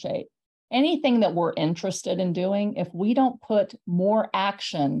getting in shape, anything that we're interested in doing, if we don't put more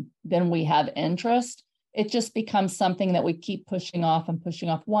action than we have interest, it just becomes something that we keep pushing off and pushing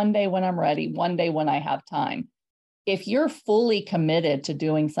off. One day when I'm ready, one day when I have time. If you're fully committed to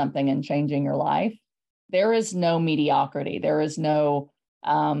doing something and changing your life, there is no mediocrity. There is no,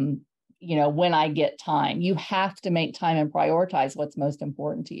 when I get time. You have to make time and prioritize what's most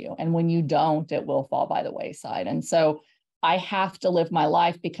important to you. And when you don't, it will fall by the wayside. And so I have to live my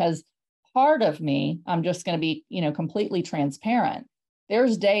life because part of me, I'm just going to be, completely transparent.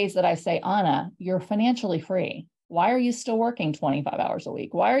 There's days that I say, Anna, you're financially free. Why are you still working 25 hours a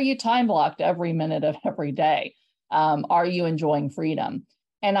week? Why are you time blocked every minute of every day? Are you enjoying freedom?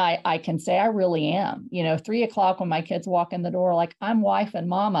 And I can say I really am. 3:00 when my kids walk in the door, like I'm wife and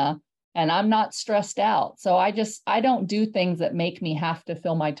mama, and I'm not stressed out. So I don't do things that make me have to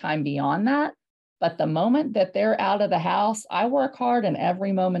fill my time beyond that. But the moment that they're out of the house, I work hard and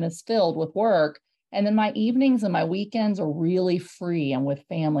every moment is filled with work. And then my evenings and my weekends are really free and with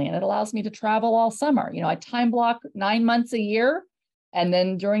family. And it allows me to travel all summer. I time block 9 months a year. And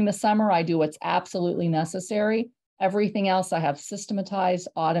then during the summer, I do what's absolutely necessary. Everything else I have systematized,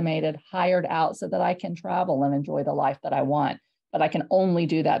 automated, hired out so that I can travel and enjoy the life that I want. But I can only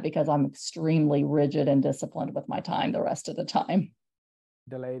do that because I'm extremely rigid and disciplined with my time the rest of the time.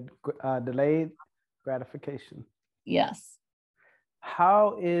 Delayed gratification. Yes.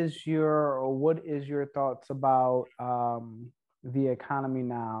 What is your thoughts about the economy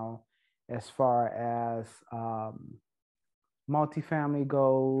now as far as multifamily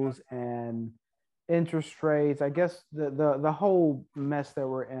goes and interest rates? I guess the whole mess that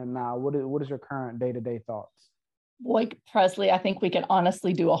we're in now. What is your current day-to-day thoughts? Boy, Presley, I think we could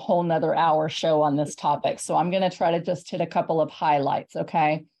honestly do a whole nother hour show on this topic. So I'm going to try to just hit a couple of highlights.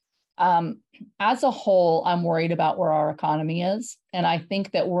 Okay. As a whole, I'm worried about where our economy is. And I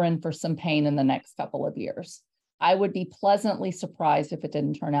think that we're in for some pain in the next couple of years. I would be pleasantly surprised if it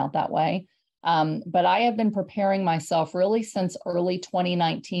didn't turn out that way. But I have been preparing myself really since early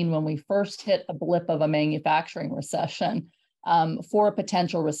 2019 when we first hit a blip of a manufacturing recession for a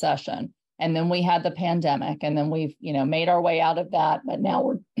potential recession. And then we had the pandemic, and then we've, made our way out of that. But now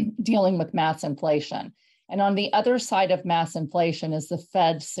we're dealing with mass inflation. And on the other side of mass inflation is the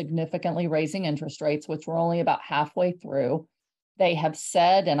Fed significantly raising interest rates, which we're only about halfway through. They have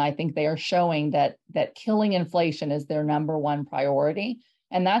said, and I think they are showing that killing inflation is their number one priority.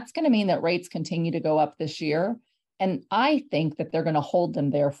 And that's going to mean that rates continue to go up this year. And I think that they're going to hold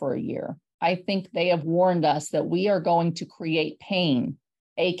them there for a year. I think they have warned us that we are going to create pain,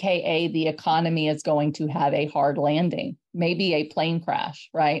 AKA the economy is going to have a hard landing, maybe a plane crash,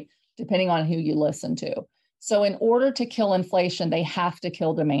 right? Depending on who you listen to. So in order to kill inflation, they have to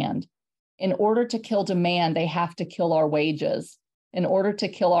kill demand. In order to kill demand, they have to kill our wages. In order to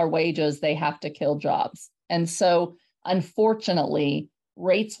kill our wages, they have to kill jobs. And so, unfortunately,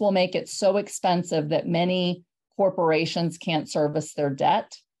 rates will make it so expensive that many corporations can't service their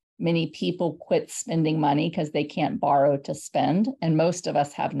debt. Many people quit spending money because they can't borrow to spend. And most of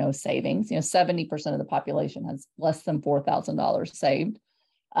us have no savings. 70% of the population has less than $4,000 saved.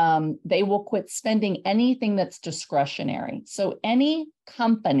 They will quit spending anything that's discretionary. So any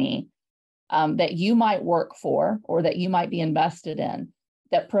company that you might work for or that you might be invested in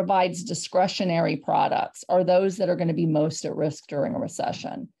that provides discretionary products are those that are going to be most at risk during a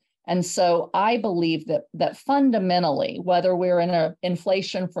recession. And so I believe that fundamentally, whether we're in an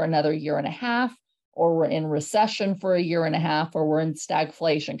inflation for another year and a half, or we're in recession for a year and a half, or we're in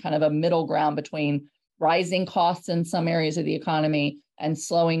stagflation, kind of a middle ground between rising costs in some areas of the economy and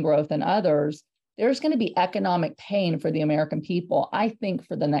slowing growth in others, there's going to be economic pain for the American people, I think,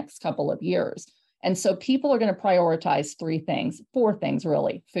 for the next couple of years. And so people are going to prioritize four things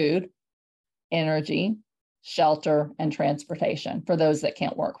really: food, energy, shelter, and transportation for those that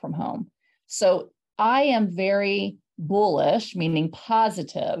can't work from home. So I am very bullish, meaning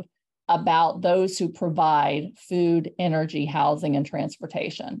positive, about those who provide food, energy, housing, and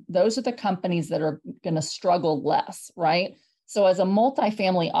transportation. Those are the companies that are going to struggle less, right? So as a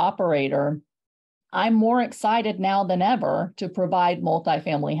multifamily operator, I'm more excited now than ever to provide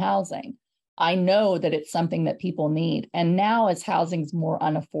multifamily housing. I know that it's something that people need. And now as housing's more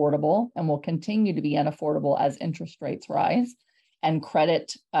unaffordable and will continue to be unaffordable as interest rates rise and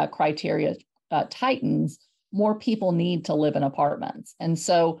credit criteria tightens, more people need to live in apartments. And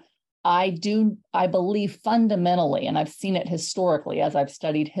so I believe fundamentally, and I've seen it historically as I've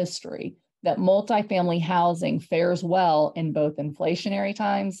studied history, that multifamily housing fares well in both inflationary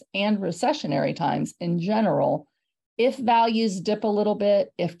times and recessionary times in general. If values dip a little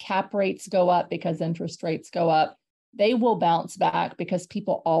bit, if cap rates go up because interest rates go up, they will bounce back because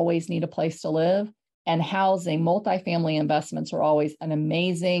people always need a place to live. And housing, multifamily investments are always an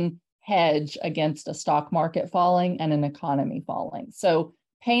amazing hedge against a stock market falling and an economy falling. So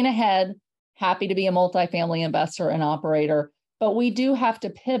pain ahead, happy to be a multifamily investor and operator, but we do have to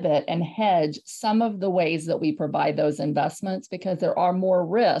pivot and hedge some of the ways that we provide those investments because there are more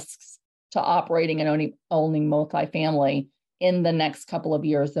risks to operating and owning multifamily in the next couple of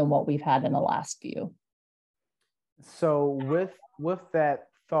years than what we've had in the last few. So with that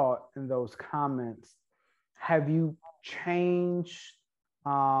thought and those comments, have you changed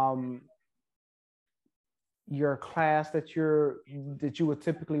your class that you would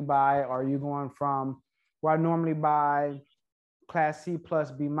typically buy? Are you going from where I normally buy class C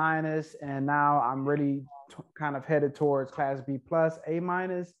plus B minus, and now I'm really kind of headed towards class B plus A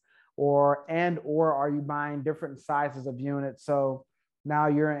minus, or are you buying different sizes of units? So now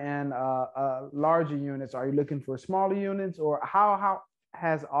you're in larger units. Are you looking for smaller units, or how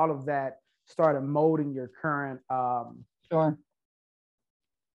has all of that started molding your current? Sure.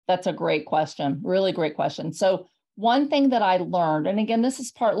 That's a great question. Really great question. So one thing that I learned, and again, this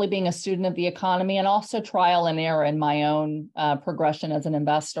is partly being a student of the economy and also trial and error in my own progression as an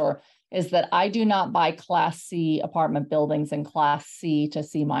investor, is that I do not buy Class C apartment buildings in Class C to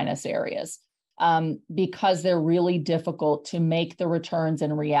C minus areas because they're really difficult to make the returns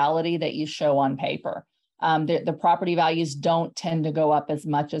in reality that you show on paper. The property values don't tend to go up as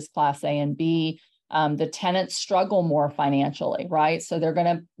much as Class A and B. The tenants struggle more financially, right? So they're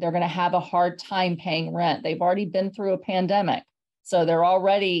gonna have a hard time paying rent. They've already been through a pandemic, so they're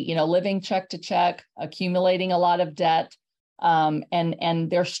already, living check to check, accumulating a lot of debt,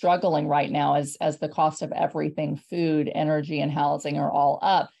 and they're struggling right now as the cost of everything, food, energy, and housing are all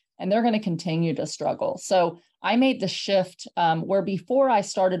up, and they're going to continue to struggle. So I made the shift where before I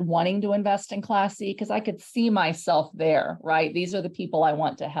started wanting to invest in Class C because I could see myself there, right? These are the people I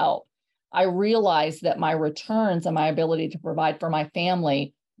want to help. I realized that my returns and my ability to provide for my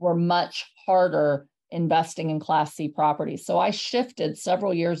family were much harder investing in Class C properties. So I shifted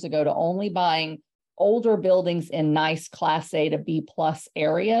several years ago to only buying older buildings in nice Class A to B plus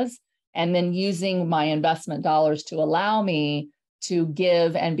areas, and then using my investment dollars to allow me to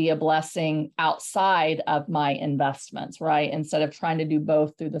give and be a blessing outside of my investments, right? Instead of trying to do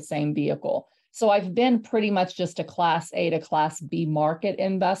both through the same vehicle. So I've been pretty much just a Class A to Class B market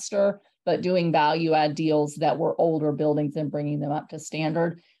investor, but doing value add deals that were older buildings and bringing them up to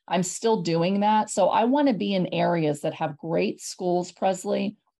standard. I'm still doing that. So I want to be in areas that have great schools,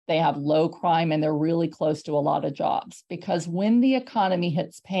 Presley. They have low crime and they're really close to a lot of jobs, because when the economy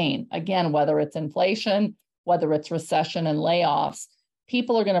hits pain, again, whether it's inflation, whether it's recession and layoffs,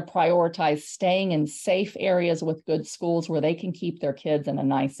 people are going to prioritize staying in safe areas with good schools where they can keep their kids in a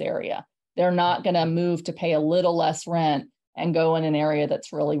nice area. They're not going to move to pay a little less rent and go in an area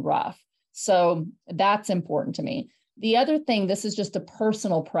that's really rough. So that's important to me. The other thing, this is just a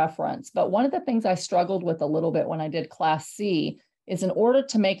personal preference, but one of the things I struggled with a little bit when I did Class C is in order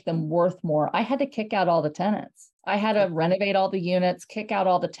to make them worth more, I had to kick out all the tenants. I had to renovate all the units, kick out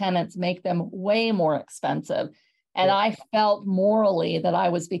all the tenants, make them way more expensive. And I felt morally that I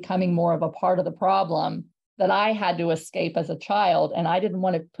was becoming more of a part of the problem that I had to escape as a child. And I didn't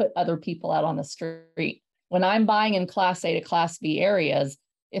want to put other people out on the street. When I'm buying in Class A to Class B areas,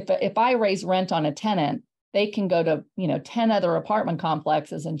 if I raise rent on a tenant, they can go to 10 other apartment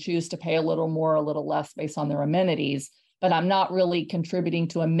complexes and choose to pay a little more, a little less based on their amenities. But I'm not really contributing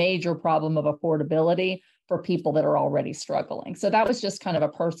to a major problem of affordability for people that are already struggling. So that was just kind of a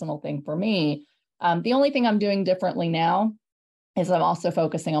personal thing for me. The only thing I'm doing differently now is I'm also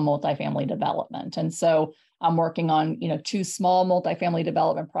focusing on multifamily development. And so I'm working on 2 small multifamily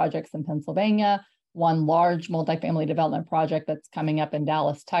development projects in Pennsylvania, 1 large multifamily development project that's coming up in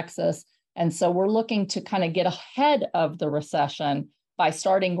Dallas, Texas. And so we're looking to kind of get ahead of the recession by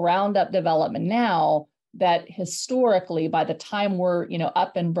starting ground up development now, that historically, by the time we're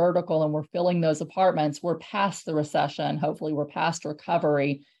up and vertical and we're filling those apartments, we're past the recession. Hopefully we're past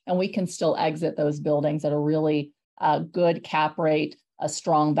recovery, and we can still exit those buildings at a really good cap rate, a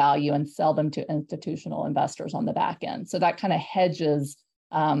strong value and sell them to institutional investors on the back end. So that kind of hedges,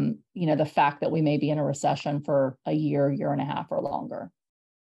 the fact that we may be in a recession for a year, year and a half or longer.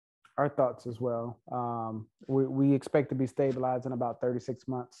 Our thoughts as well. We expect to be stabilized in about 36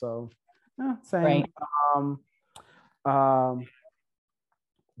 months. So same. Right.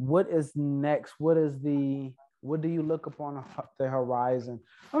 What is next? What do you look upon the horizon?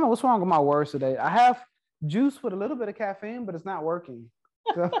 I don't know what's wrong with my words today. I have juice with a little bit of caffeine, but it's not working.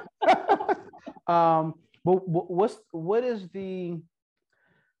 So, but what is the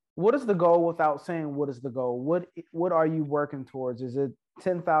goal without saying what is the goal? What are you working towards? Is it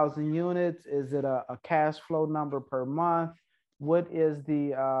 10,000 units? Is it a cash flow number per month? What is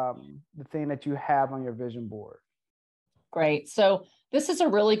the thing that you have on your vision board? Great. So this is a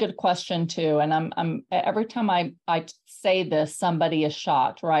really good question too. And I'm every time I say this, somebody is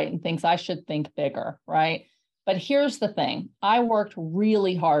shocked, right? And thinks I should think bigger, right? But here's the thing. I worked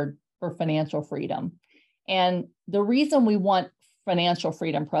really hard for financial freedom. And the reason we want financial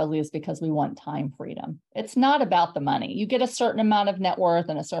freedom, Presley, is because we want time freedom. It's not about the money. You get a certain amount of net worth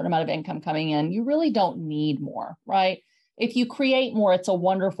and a certain amount of income coming in. You really don't need more, right? If you create more, it's a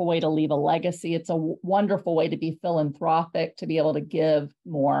wonderful way to leave a legacy. It's a wonderful way to be philanthropic, to be able to give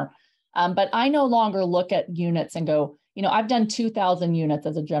more. But I no longer look at units and go, I've done 2,000 units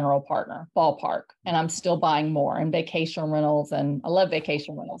as a general partner, ballpark, and I'm still buying more and vacation rentals. And I love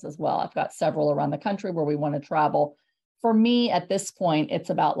vacation rentals as well. I've got several around the country where we want to travel. For me, at this point, it's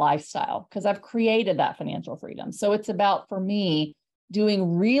about lifestyle because I've created that financial freedom. So it's about, for me,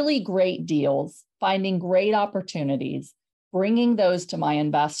 doing really great deals, finding great opportunities, bringing those to my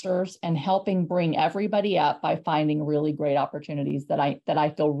investors and helping bring everybody up by finding really great opportunities that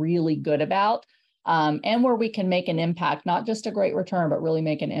I feel really good about, and where we can make an impact, not just a great return, but really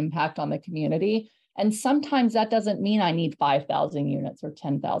make an impact on the community. And sometimes that doesn't mean I need 5,000 units or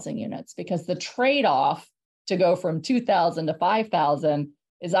 10,000 units, because the trade-off to go from 2,000 to 5,000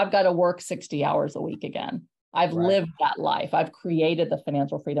 is I've got to work 60 hours a week again. I've lived that life. I've created the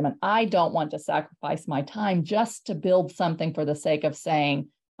financial freedom, and I don't want to sacrifice my time just to build something for the sake of saying,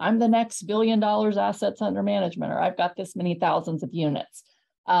 I'm the next $1 billion assets under management, or I've got this many thousands of units.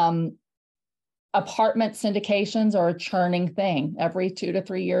 Apartment syndications are a churning thing. Every 2 to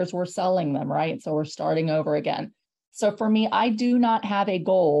 3 years, we're selling them, right? So we're starting over again. So for me, I do not have a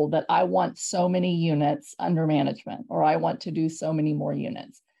goal that I want so many units under management, or I want to do so many more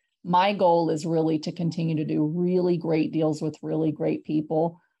units. My goal is really to continue to do really great deals with really great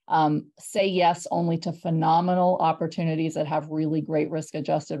people, say yes only to phenomenal opportunities that have really great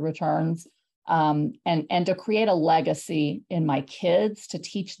risk-adjusted returns, and to create a legacy in my kids to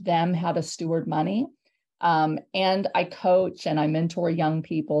teach them how to steward money. And I coach and I mentor young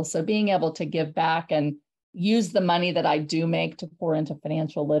people. So being able to give back and use the money that I do make to pour into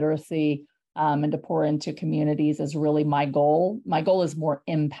financial literacy, and to pour into communities is really my goal. My goal is more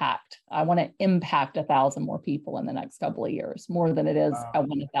impact. I want to impact 1,000 more people in the next couple of years, more than it is I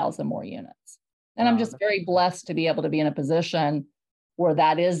want 1,000 more units. And I'm just very blessed to be able to be in a position where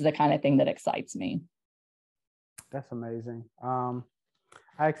that is the kind of thing that excites me. That's amazing. I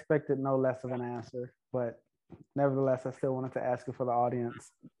expected no less of an answer, but nevertheless, I still wanted to ask it for the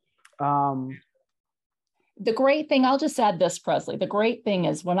audience. The great thing, I'll just add this, Presley. The great thing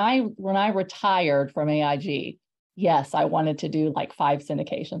is when I retired from AIG, yes, I wanted to do like 5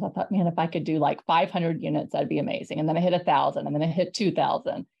 syndications. I thought, man, if I could do like 500 units, that'd be amazing. And then I hit 1,000, and then I hit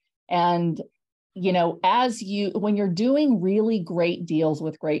 2,000. And, when you're doing really great deals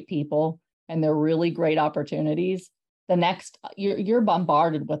with great people and they're really great opportunities, you're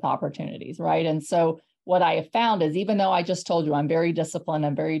bombarded with opportunities, right? And so what I have found is, even though I just told you I'm very disciplined,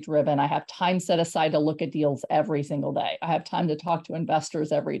 I'm very driven, I have time set aside to look at deals every single day. I have time to talk to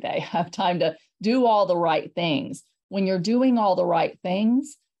investors every day. I have time to do all the right things. When you're doing all the right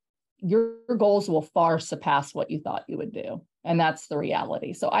things, your goals will far surpass what you thought you would do. And that's the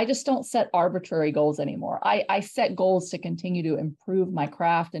reality. So I just don't set arbitrary goals anymore. I set goals to continue to improve my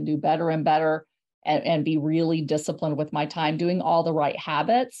craft and do better and better, and be really disciplined with my time, doing all the right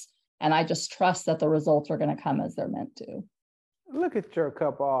habits. And I just trust that the results are going to come as they're meant to. Look at your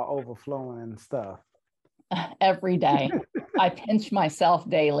cup all overflowing and stuff. Every day. I pinch myself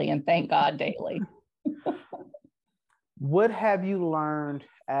daily and thank God daily. What have you learned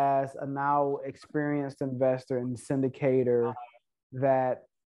as a now experienced investor and syndicator that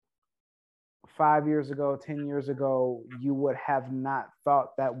 5 years ago, 10 years ago, you would have not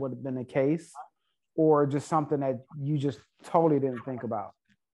thought that would have been the case, or just something that you just totally didn't think about?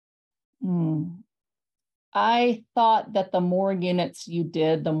 I thought that the more units you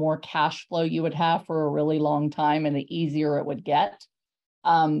did, the more cash flow you would have for a really long time and the easier it would get.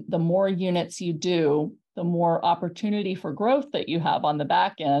 the more units you do, the more opportunity for growth that you have on the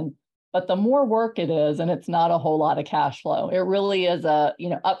back end, but the more work it is, and it's not a whole lot of cash flow. It really is a,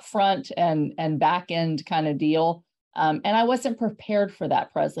 upfront and back end kind of deal. And I wasn't prepared for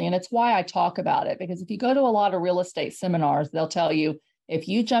that, Presley. And it's why I talk about it, because if you go to a lot of real estate seminars, they'll tell you, if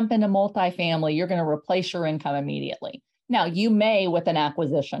you jump into multifamily, you're going to replace your income immediately. Now, you may with an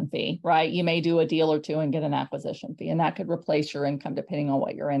acquisition fee, right? You may do a deal or two and get an acquisition fee, and that could replace your income depending on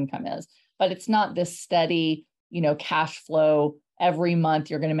what your income is. But it's not this steady, cash flow. Every month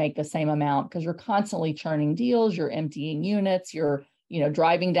you're going to make the same amount because you're constantly churning deals, you're emptying units, you're,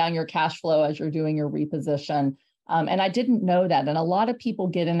 driving down your cash flow as you're doing your reposition. And I didn't know that. And a lot of people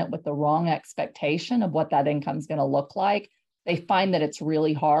get in it with the wrong expectation of what that income is going to look like. They find that it's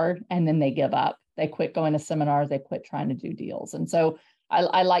really hard and then they give up. They quit going to seminars, they quit trying to do deals. And so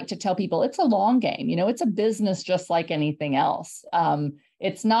I like to tell people it's a long game. It's a business just like anything else.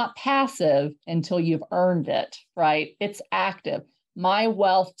 It's not passive until you've earned it, right? It's active. My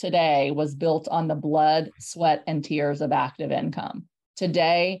wealth today was built on the blood, sweat, and tears of active income.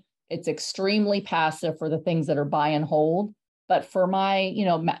 Today, it's extremely passive for the things that are buy and hold. But for my,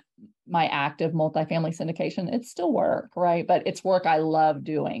 my active multifamily syndication, it's still work, right? But it's work I love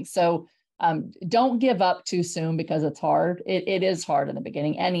doing. So don't give up too soon because it's hard. It is hard in the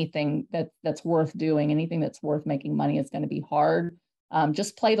beginning. Anything that's worth doing, anything that's worth making money is going to be hard.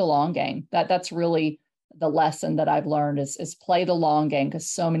 Just play the long game. That's really the lesson that I've learned is play the long game, because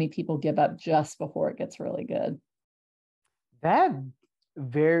so many people give up just before it gets really good. That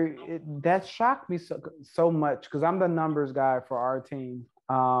shocked me so much because I'm the numbers guy for our team.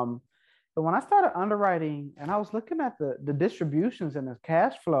 But when I started underwriting and I was looking at the distributions and the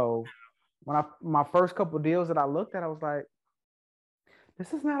cash flow, my first couple of deals that I looked at, I was like,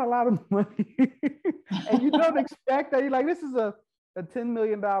 this is not a lot of money. And you don't expect that. You're like, this is a $10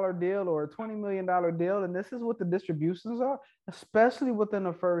 million deal or a $20 million deal. And this is what the distributions are, especially within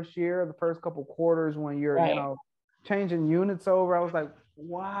the first year, the first couple of quarters when you're, right. Changing units over. I was like,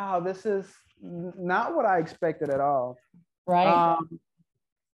 wow, this is not what I expected at all. Right.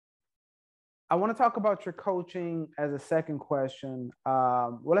 I want to talk about your coaching as a second question.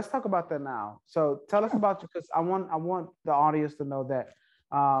 Well, let's talk about that now. So tell us about you, because I want the audience to know that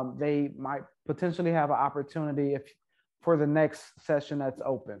they might potentially have an opportunity for the next session that's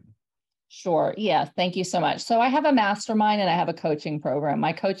open. Sure. Yeah. Thank you so much. So I have a mastermind and I have a coaching program.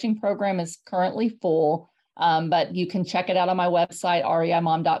 My coaching program is currently full, but you can check it out on my website,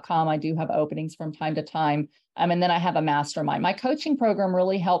 reimom.com. I do have openings from time to time. And then I have a mastermind. My coaching program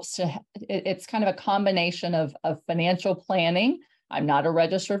really helps it's kind of a combination of financial planning. I'm not a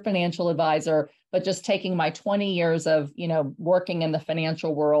registered financial advisor, but just taking my 20 years of, working in the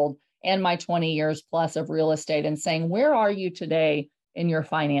financial world and my 20 years plus of real estate and saying, where are you today in your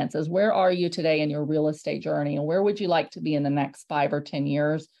finances? Where are you today in your real estate journey? And where would you like to be in the next 5 or 10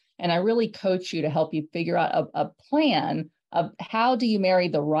 years? And I really coach you to help you figure out a plan of how do you marry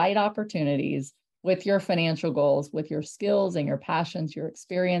the right opportunities with your financial goals, with your skills and your passions, your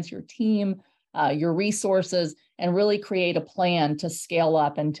experience, your team, your resources, and really create a plan to scale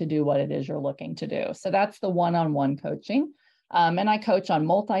up and to do what it is you're looking to do. So that's the one-on-one coaching. And I coach on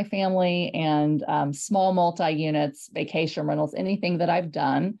multifamily and small multi-units, vacation rentals, anything that I've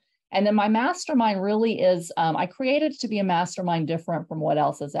done. And then my mastermind really is, I created it to be a mastermind different from what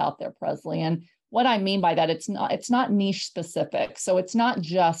else is out there, Presley. And what I mean by that, it's not niche specific. So it's not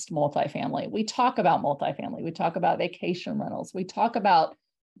just multifamily. We talk about multifamily. We talk about vacation rentals. We talk about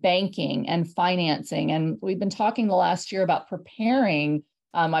banking and financing. And we've been talking the last year about preparing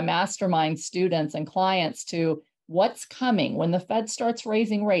my mastermind students and clients to what's coming. When the Fed starts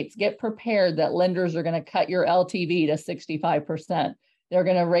raising rates, get prepared that lenders are going to cut your LTV to 65%. They're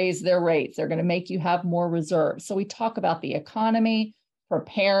going to raise their rates. They're going to make you have more reserves. So we talk about the economy,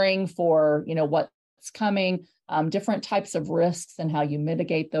 preparing for, what's coming, different types of risks and how you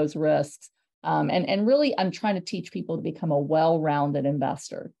mitigate those risks. And really, I'm trying to teach people to become a well-rounded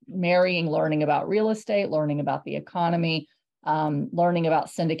investor, learning about real estate, learning about the economy, learning about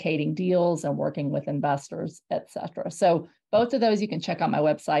syndicating deals and working with investors, et cetera. So both of those you can check out my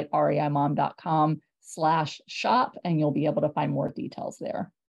website, reimom.com/shop, and you'll be able to find more details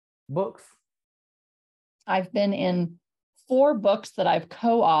there. Books. I've been in 4 books that I've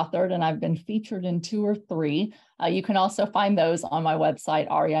co-authored, and I've been featured in 2 or 3. You can also find those on my website,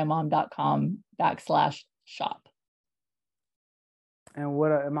 reimom.com/shop. And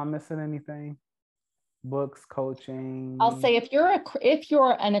what am I missing anything? books, I'll coaching? say if you're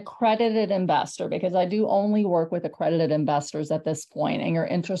an accredited investor, because I do only work with accredited investors at this point, and you're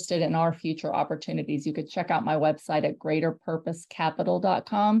interested in our future opportunities, you could check out my website at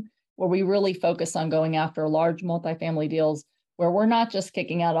greaterpurposecapital.com, where we really focus on going after large multifamily deals where we're not just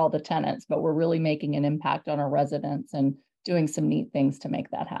kicking out all the tenants, but we're really making an impact on our residents and doing some neat things to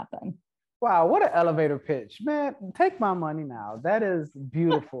make that happen. Wow, what an elevator pitch, man. Take my money now. That is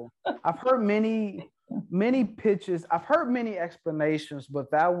beautiful. I've heard many pitches. I've heard many explanations,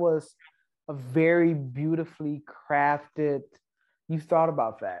 but that was a very beautifully crafted. You thought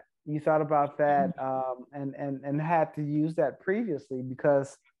about that. You thought about that, and had to use that previously,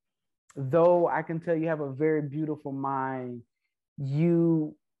 because though I can tell you have a very beautiful mind,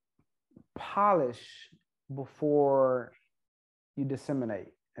 you polish before you disseminate,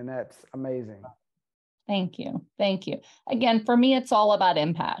 and that's amazing. Thank you. Thank you. Again, for me, it's all about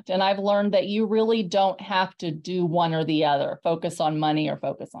impact. And I've learned that you really don't have to do one or the other, focus on money or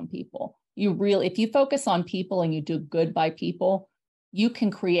focus on people. If you focus on people and you do good by people, you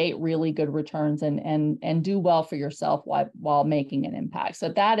can create really good returns and do well for yourself while making an impact. So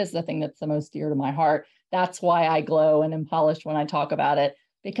that is the thing that's the most dear to my heart. That's why I glow and am polished when I talk about it,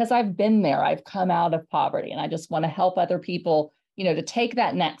 because I've been there. I've come out of poverty, and I just want to help other people, to take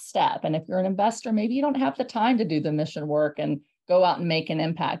that next step. And if you're an investor, maybe you don't have the time to do the mission work and go out and make an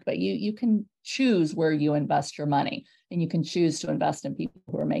impact, but you can choose where you invest your money, and you can choose to invest in people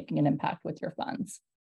who are making an impact with your funds.